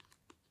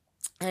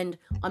 And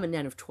I'm a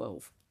nan of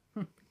 12.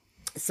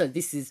 So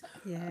this is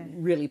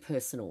really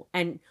personal.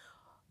 And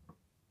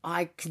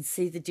I can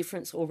see the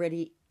difference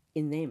already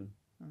in them.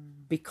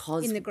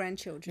 Because in the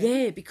grandchildren.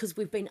 Yeah, because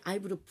we've been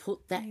able to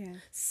put that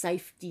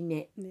safety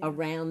net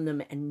around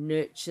them and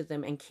nurture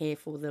them and care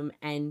for them.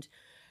 And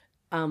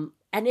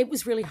it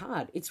was really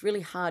hard. It's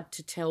really hard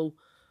to tell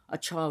a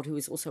child who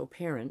is also a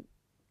parent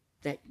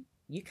that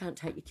you can't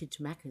take your kid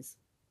to Macca's.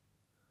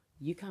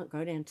 You can't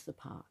go down to the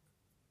park.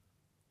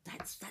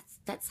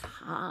 That's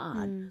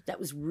hard. That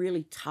was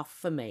really tough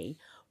for me.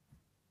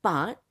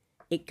 But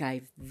it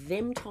gave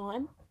them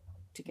time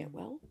to get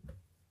well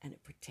and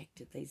it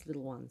protected these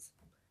little ones.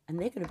 And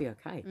they're going to be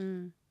okay.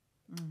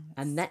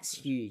 And that's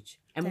huge.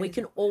 And we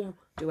can all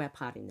do our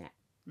part in that.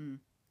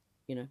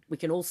 We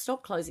can all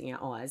stop closing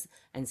our eyes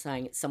and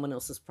saying it's someone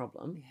else's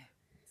problem. Yeah.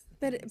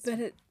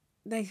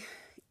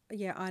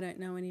 I don't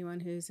know anyone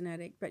who's an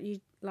addict, but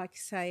you like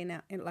say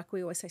now, and like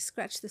we always say,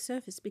 scratch the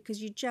surface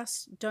because you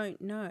just don't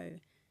know.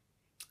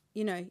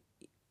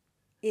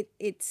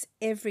 It's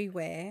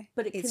everywhere.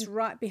 But it's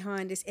right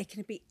behind us. It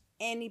can be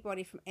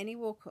anybody from any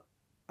walk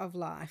of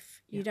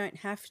life. You don't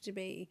have to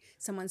be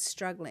someone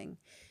struggling.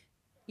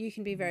 You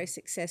can be very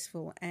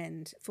successful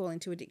and fall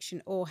into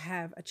addiction or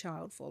have a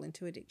child fall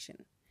into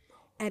addiction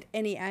at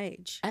any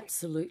age.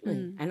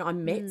 Absolutely. And I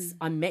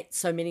met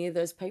so many of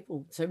those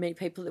people, so many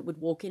people that would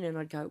walk in and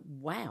I'd go,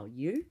 wow,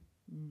 you?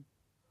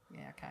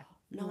 Yeah, okay.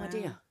 No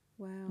idea.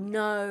 Wow.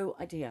 No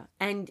idea.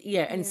 And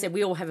and said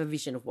we all have a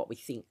vision of what we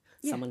think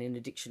someone in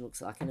addiction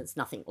looks like, and it's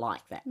nothing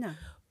like that. No.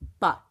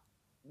 But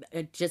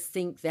I just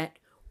think that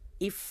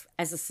if,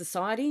 as a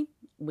society,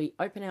 we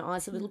open our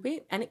eyes a little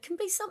bit, and it can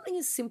be something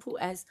as simple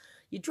as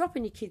you're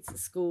dropping your kids at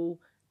school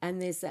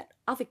and there's that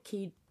other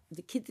kid,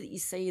 the kid that you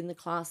see in the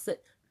class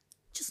that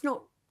just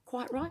not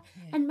quite right,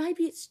 and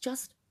maybe it's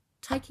just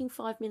taking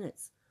 5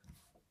 minutes.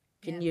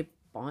 Can you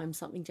buy them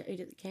something to eat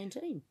at the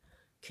canteen?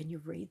 Can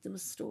you read them a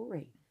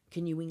story?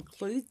 Can you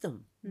include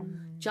them?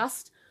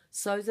 Just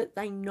so that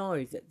they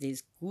know that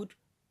there's good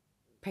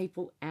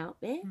people out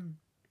there,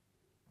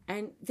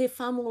 and they're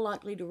far more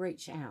likely to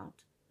reach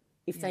out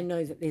if they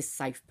know that there's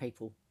safe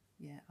people.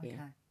 Yeah, okay.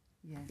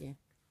 Yeah.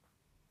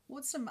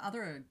 What's some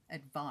other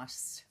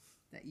advice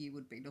that you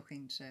would be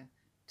looking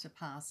to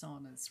pass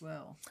on as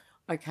well?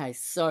 Okay,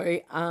 so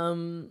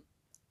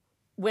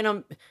when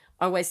I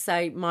always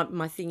say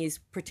my thing is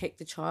protect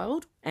the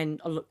child, and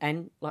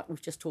like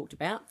we've just talked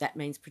about, that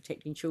means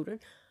protecting children.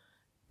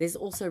 There's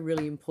also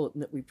really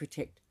important that we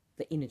protect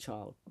the inner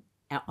child,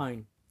 our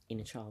own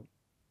inner child.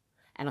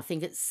 And I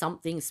think it's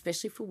something,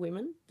 especially for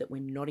women, that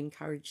we're not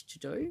encouraged to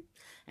do.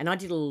 And I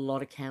did a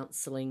lot of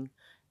counselling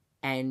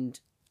and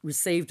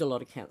received a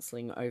lot of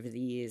counselling over the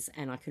years.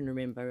 And I can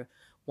remember a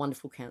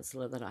wonderful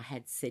counsellor that I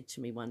had said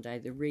to me one day,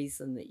 the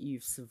reason that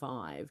you've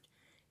survived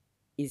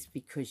is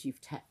because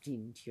you've tapped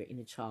into your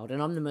inner child.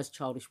 And I'm the most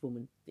childish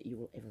woman that you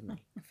will ever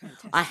meet.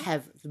 Fantastic. I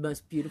have the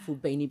most beautiful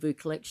Beanie Boo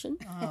collection.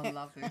 Oh, I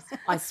love this.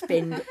 I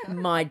spend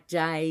my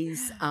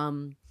days,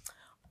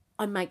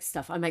 I make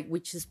stuff. I make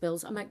witches'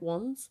 bells. I make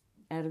wands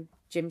out of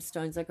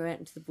gemstones. I go out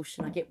into the bush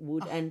and I get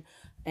wood and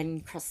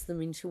encrust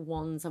them into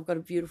wands. I've got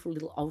a beautiful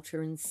little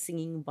altar and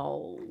singing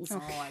bowls. Oh,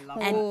 I love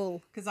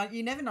it. Because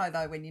you never know,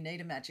 though, when you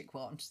need a magic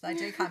wand. They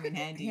do come in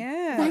handy.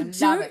 Yeah.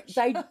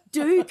 They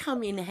do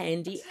come in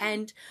handy.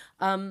 And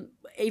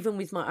even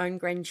with my own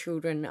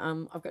grandchildren,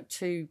 I've got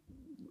two,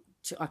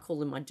 I call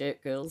them my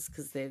dirt girls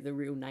because they're the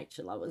real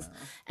nature lovers. Oh.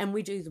 And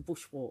we do the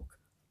bushwalk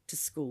to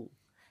school.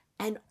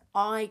 And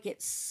I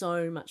get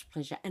so much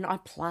pleasure. And I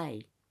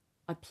play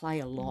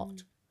a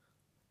lot.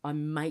 I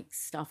make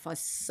stuff, I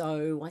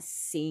sew, I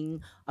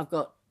sing. I've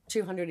got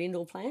 200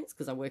 indoor plants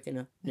because I work in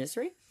a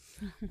nursery.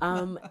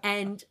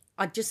 And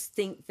I just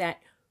think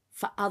that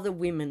for other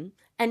women,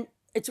 and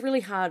it's really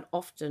hard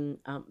often,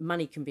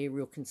 money can be a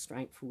real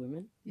constraint for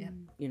women. Yeah.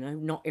 You know,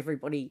 not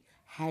everybody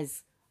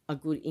has a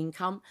good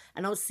income.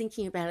 And I was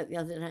thinking about it the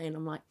other day and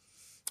I'm like,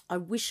 I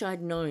wish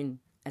I'd known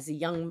as a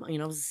young,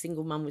 I was a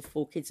single mum with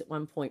 4 kids at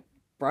one point,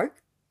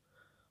 broke.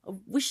 I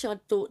wish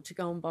I'd thought to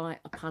go and buy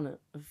a punnet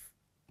of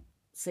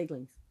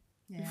seedlings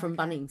from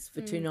Bunnings for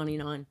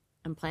 $2.99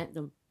 and plant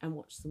them and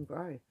watch them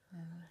grow. Yeah.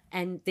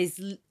 And there's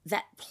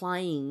that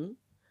playing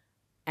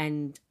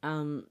and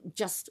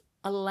just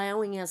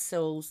allowing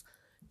ourselves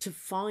to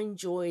find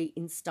joy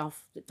in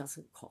stuff that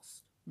doesn't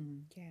cost.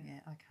 Yeah,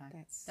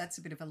 okay. That's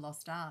a bit of a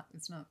lost art,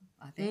 isn't it,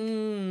 I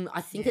think?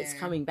 I think it's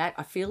coming back.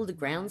 I feel the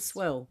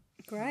groundswell.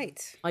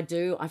 Great. I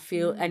do. I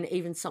feel, and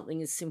even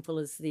something as simple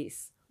as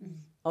this,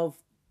 of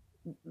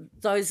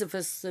those of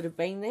us that have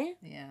been there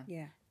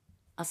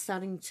are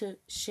starting to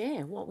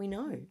share what we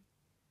know.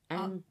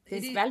 And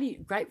there's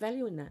great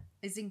value in that.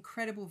 There's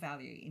incredible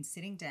value in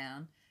sitting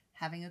down,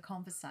 having a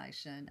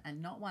conversation,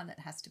 and not one that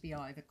has to be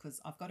over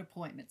because I've got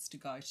appointments to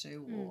go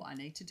to or I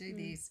need to do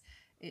this.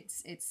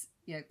 It's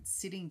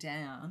sitting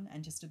down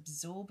and just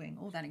absorbing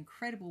all that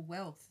incredible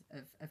wealth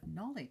of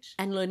knowledge.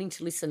 And learning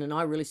to listen. And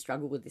I really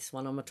struggle with this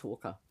one. I'm a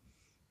talker.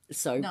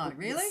 So no,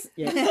 really?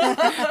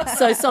 Yeah.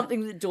 So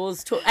something that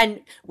Dawes taught,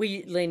 and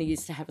Lena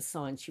used to have a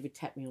sign. She would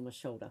tap me on my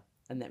shoulder,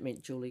 and that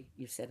meant, Julie,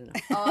 you've said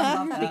enough. Oh, I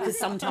love that. Because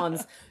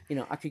sometimes,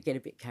 I could get a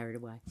bit carried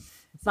away.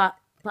 But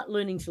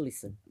learning to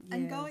listen.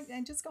 And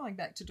going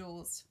back to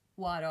Doors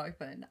Wide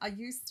Open, are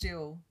you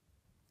still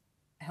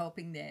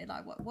helping there?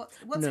 Like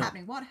what's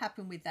happening? What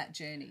happened with that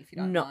journey, if you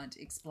don't mind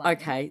explaining?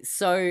 Okay,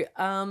 so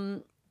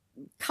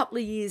couple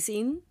of years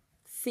in,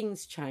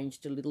 things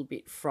changed a little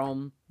bit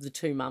from the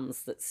 2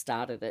 mums that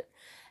started it.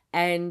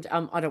 And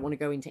I don't want to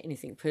go into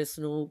anything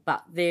personal,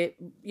 but there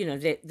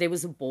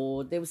was a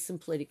board, there was some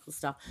political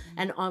stuff,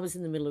 and I was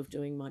in the middle of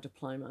doing my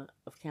diploma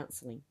of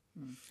counselling.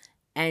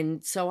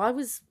 And so I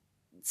was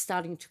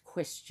starting to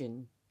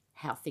question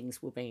how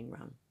things were being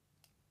run.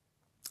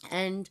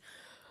 And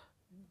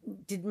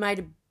made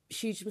a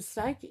huge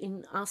mistake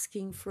in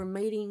asking for a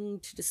meeting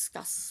to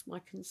discuss my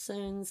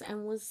concerns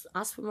and was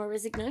asked for my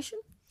resignation.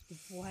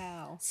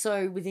 Wow.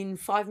 So within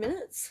 5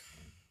 minutes,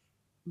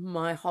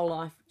 my whole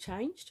life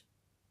changed.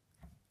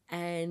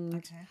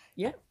 And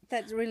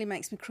that really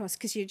makes me cross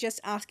because you're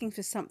just asking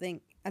for something,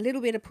 a little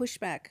bit of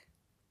pushback,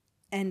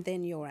 and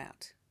then you're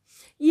out.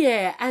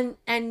 Yeah,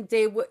 and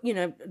there were,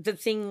 the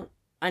thing,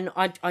 and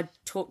I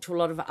talked to a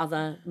lot of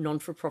other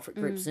non-for-profit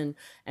groups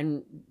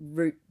and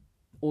root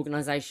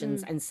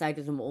organisations and say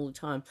to them all the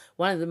time,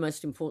 one of the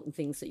most important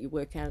things that you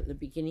work out at the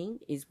beginning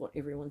is what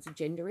everyone's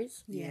agenda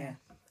is. Yeah.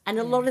 And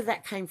a lot of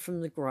that came from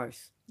the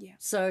growth. Yeah.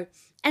 So,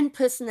 and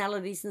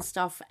personalities and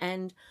stuff.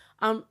 And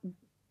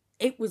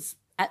it was,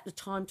 at the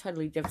time,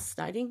 totally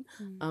devastating.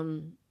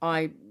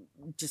 I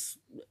just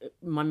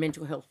my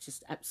mental health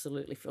just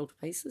absolutely fell to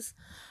pieces.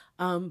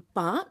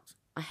 But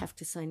I have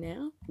to say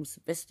now, it was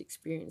the best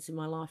experience in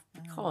my life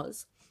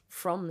because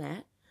from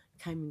that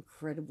came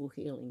incredible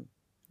healing.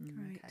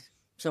 Great. Okay.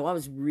 So I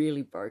was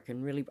really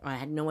broken, I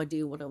had no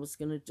idea what I was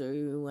going to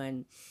do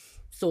and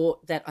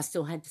thought that I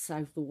still had to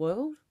save the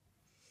world.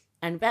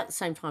 And about the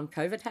same time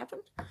COVID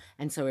happened.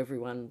 And so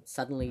everyone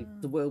suddenly,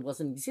 the world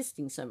wasn't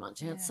existing so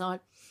much outside.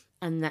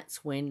 And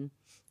that's when,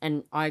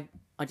 and I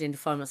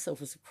identify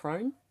myself as a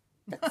crone.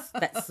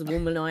 That's the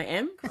woman I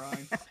am.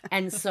 Crone.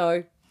 And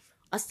so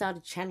I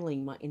started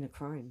channeling my inner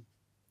crone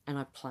and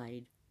I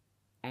played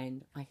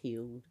and I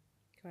healed.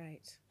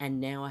 Great.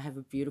 And now I have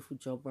a beautiful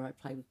job where I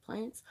play with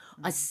plants.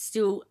 I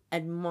still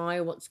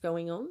admire what's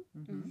going on.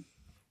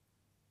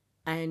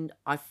 And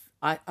I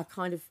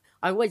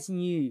always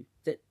knew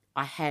that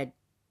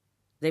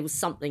there was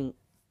something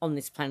on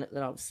this planet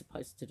that I was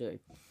supposed to do.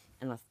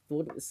 And I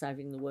thought it was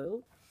saving the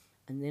world.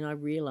 And then I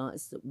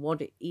realised that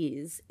what it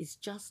is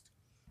just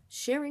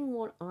sharing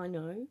what I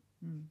know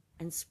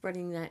and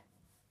spreading that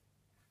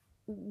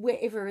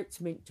wherever it's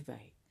meant to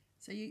be.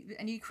 So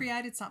you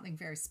created something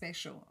very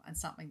special and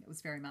something that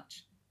was very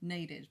much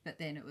needed, but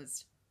then it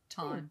was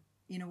time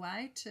in a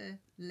way to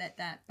let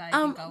that baby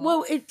go well,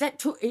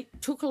 off.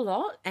 it took a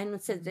lot, and I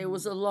said there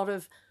was a lot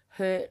of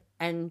hurt,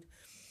 and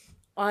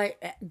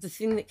the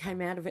thing that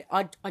came out of it,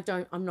 I'm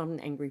not an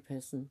angry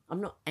person.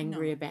 I'm not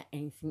angry about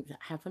anything that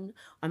happened.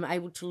 I'm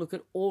able to look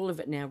at all of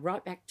it now,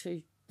 right back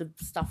to the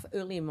stuff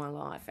early in my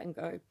life, and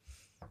go,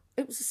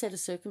 it was a set of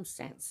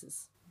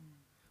circumstances.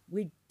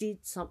 We did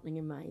something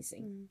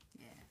amazing.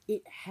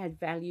 It had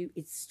value.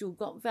 It's still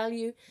got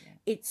value.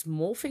 It's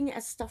morphing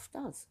as stuff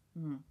does.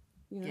 You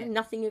know,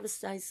 nothing ever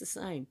stays the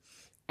same.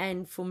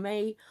 And for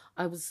me,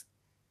 I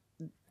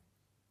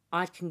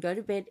can go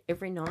to bed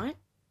every night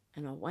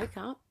and I wake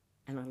up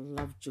and I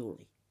love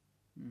Julie.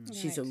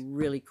 She's a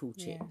really cool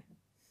chick.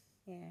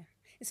 Yeah.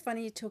 It's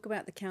funny you talk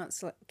about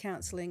the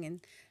counselling,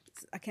 and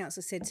a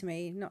counsellor said to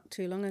me not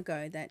too long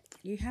ago that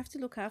you have to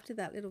look after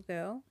that little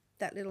girl,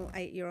 that little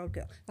 8-year-old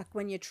girl. Like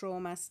when your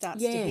trauma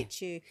starts to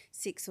hit you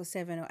 6 or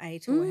 7 or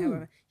 8 or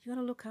however, you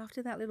got to look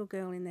after that little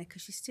girl in there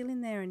because she's still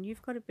in there and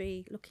you've got to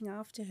be looking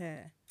after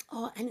her.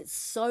 Oh, and it's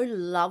so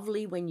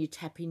lovely when you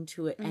tap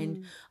into it,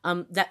 and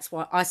that's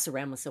why I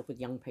surround myself with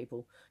young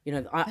people. You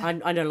know,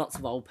 I know lots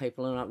of old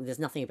people, and there's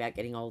nothing about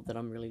getting old that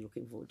I'm really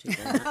looking forward to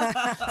doing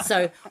that.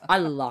 So I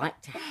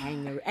like to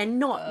hang around, and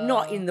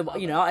not in the,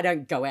 you know, I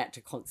don't go out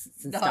to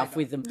concerts and stuff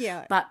with them.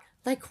 Yeah. But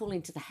they call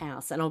into the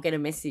house, and I'll get a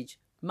message,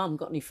 Mum,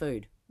 got any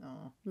food?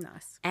 Oh.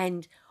 Nice.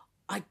 And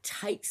I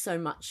take so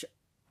much,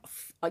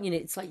 you know,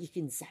 it's like you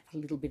can zap a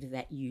little bit of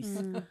that youth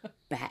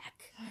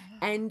back.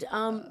 And,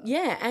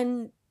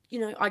 and, you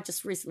know, I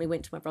just recently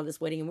went to my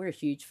brother's wedding, and we're a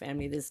huge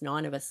family. There's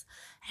 9 of us,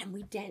 and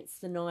we danced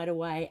the night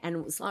away, and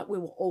it was like we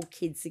were all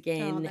kids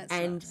again. that's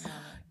and, nice.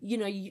 you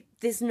know,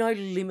 there's no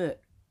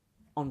limit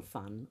on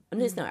fun,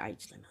 and there's no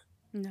age limit.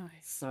 No.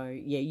 So,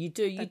 yeah,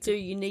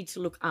 you need to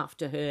look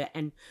after her.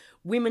 And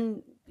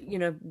women, you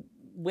know,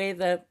 we're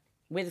the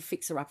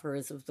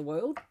fixer-uppers of the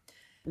world,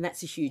 and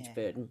that's a huge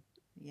burden.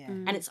 Yeah.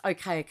 And it's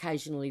okay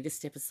occasionally to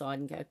step aside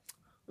and go,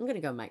 I'm going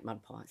to go make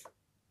mud pies.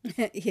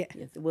 Yeah.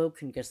 The world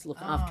can just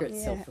look after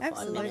itself for 5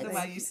 absolutely. I love minutes.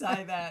 the way you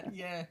say that.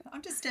 Yeah.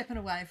 I'm just stepping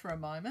away for a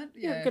moment.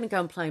 Yeah, I'm going to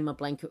go and play in my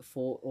blanket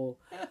fort, or,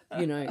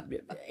 you know,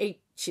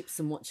 eat chips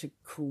and watch a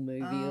cool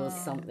movie or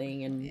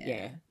something. And,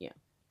 yeah.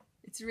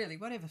 It's really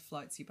whatever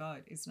floats your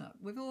boat, isn't it?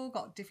 We've all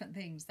got different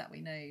things that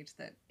we need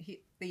that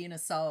hit the inner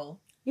soul.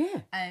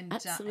 Yeah, and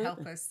absolutely.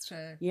 help us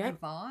to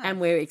revive. And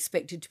we're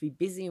expected to be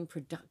busy and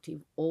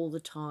productive all the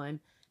time,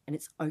 and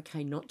it's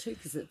okay not to,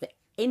 because at the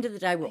end of the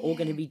day, we're all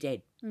going to be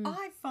dead.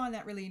 I find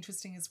that really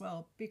interesting as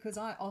well, because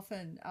I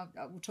often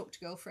I will talk to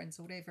girlfriends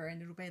or whatever,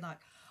 and it'll be like,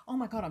 oh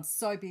my God, I'm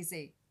so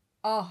busy.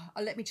 Oh,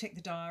 let me check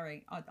the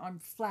diary. I'm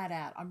flat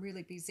out. I'm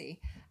really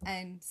busy.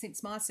 And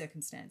since my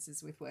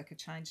circumstances with work have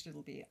changed a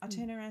little bit, I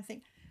turn around and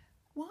think,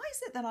 why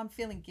is it that I'm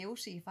feeling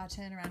guilty if I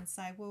turn around and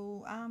say,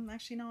 well,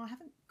 actually, no, I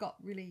haven't got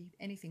really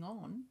anything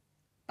on,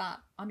 but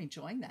I'm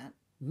enjoying that.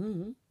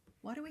 Mm-hmm.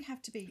 Why do we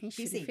have to be You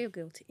busy? shouldn't feel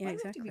guilty. Yeah, Why do we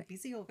exactly. have to be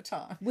busy all the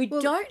time? We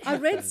don't I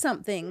have read to.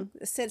 something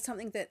that said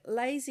something that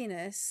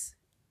laziness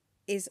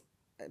is,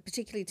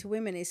 particularly to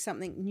women, is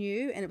something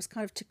new, and it was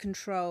kind of to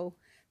control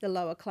the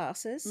lower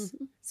classes.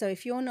 Mm-hmm. So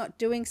if you're not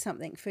doing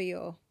something for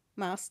your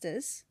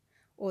masters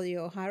or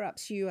your higher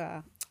ups, you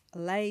are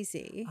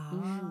lazy.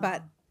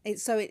 But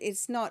it's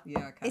not. Yeah,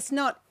 okay. It's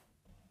not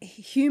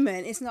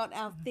human. It's not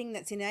our thing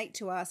that's innate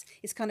to us.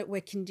 It's kind of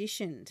we're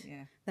conditioned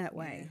that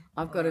way.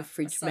 I've got a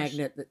fridge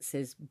magnet that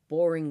says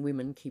boring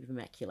women keep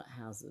immaculate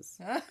houses.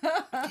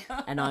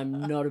 And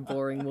I'm not a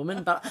boring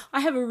woman, but I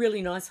have a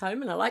really nice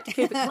home and I like to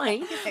keep it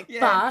clean.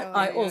 But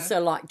I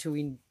also like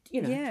to,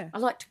 I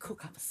like to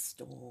cook up a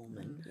storm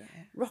and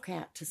rock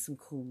out to some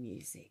cool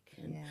music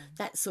and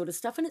that sort of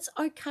stuff. And it's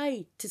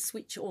okay to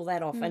switch all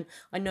that off. And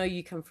I know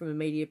you come from a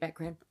media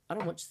background. I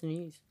don't watch the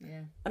news.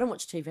 Yeah. I don't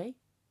watch TV.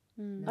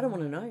 I don't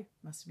want to know.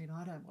 Must admit,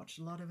 I don't watch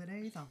a lot of it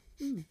either.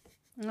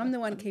 I'm the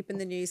one keeping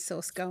the news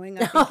source going,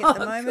 I think, at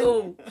the moment.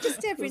 Cool.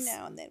 Just every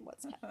now and then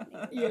what's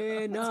happening.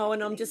 Yeah, no,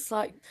 and I'm just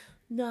like,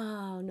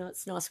 no,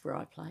 it's nice where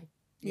I play.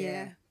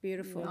 Yeah,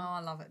 beautiful. Oh, I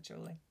love it,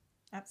 Julie.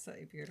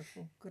 Absolutely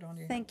beautiful. Good on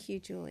you. Thank you,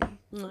 Julie.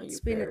 No, It's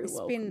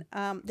been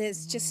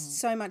there's just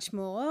so much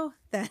more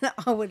that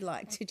I would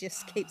like to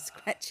just keep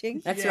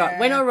scratching. That's right.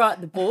 When I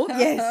write the book.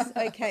 Yes,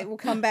 okay, we'll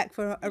come back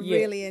for a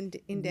really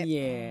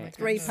in-depth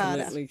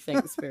three-parter. Absolutely.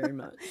 Thanks very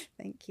much.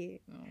 Thank you.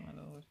 Oh,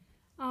 my Lord.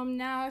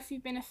 Now, if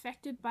you've been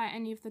affected by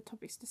any of the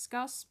topics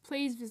discussed,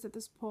 please visit the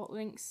support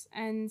links,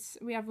 and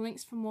we have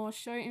links for more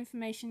show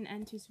information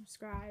and to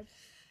subscribe.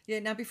 Yeah,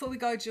 now before we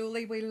go,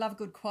 Julie, we love a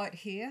good quote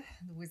here,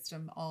 the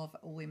wisdom of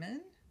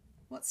women.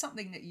 What's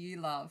something that you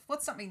love?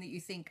 What's something that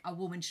you think a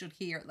woman should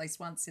hear at least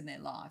once in their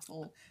life,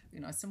 or,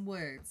 some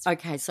words?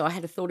 Okay, so I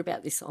had a thought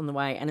about this on the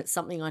way, and it's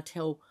something I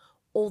tell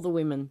all the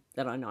women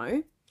that I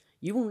know.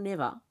 You will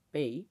never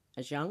be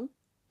as young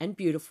and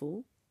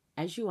beautiful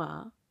as you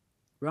are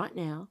right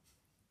now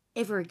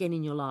ever again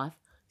in your life,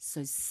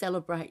 so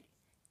celebrate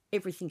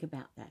everything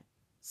about that.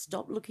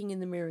 Stop looking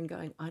in the mirror and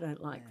going, I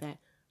don't like that.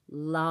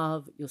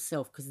 Love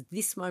yourself, because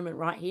this moment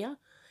right here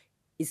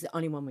is the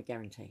only one we're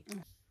guaranteed.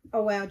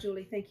 Oh, wow,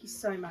 Julie, thank you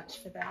so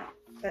much for that.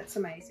 That's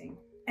amazing.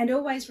 And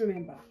always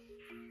remember,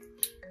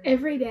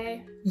 every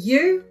day,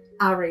 you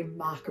are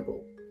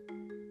remarkable.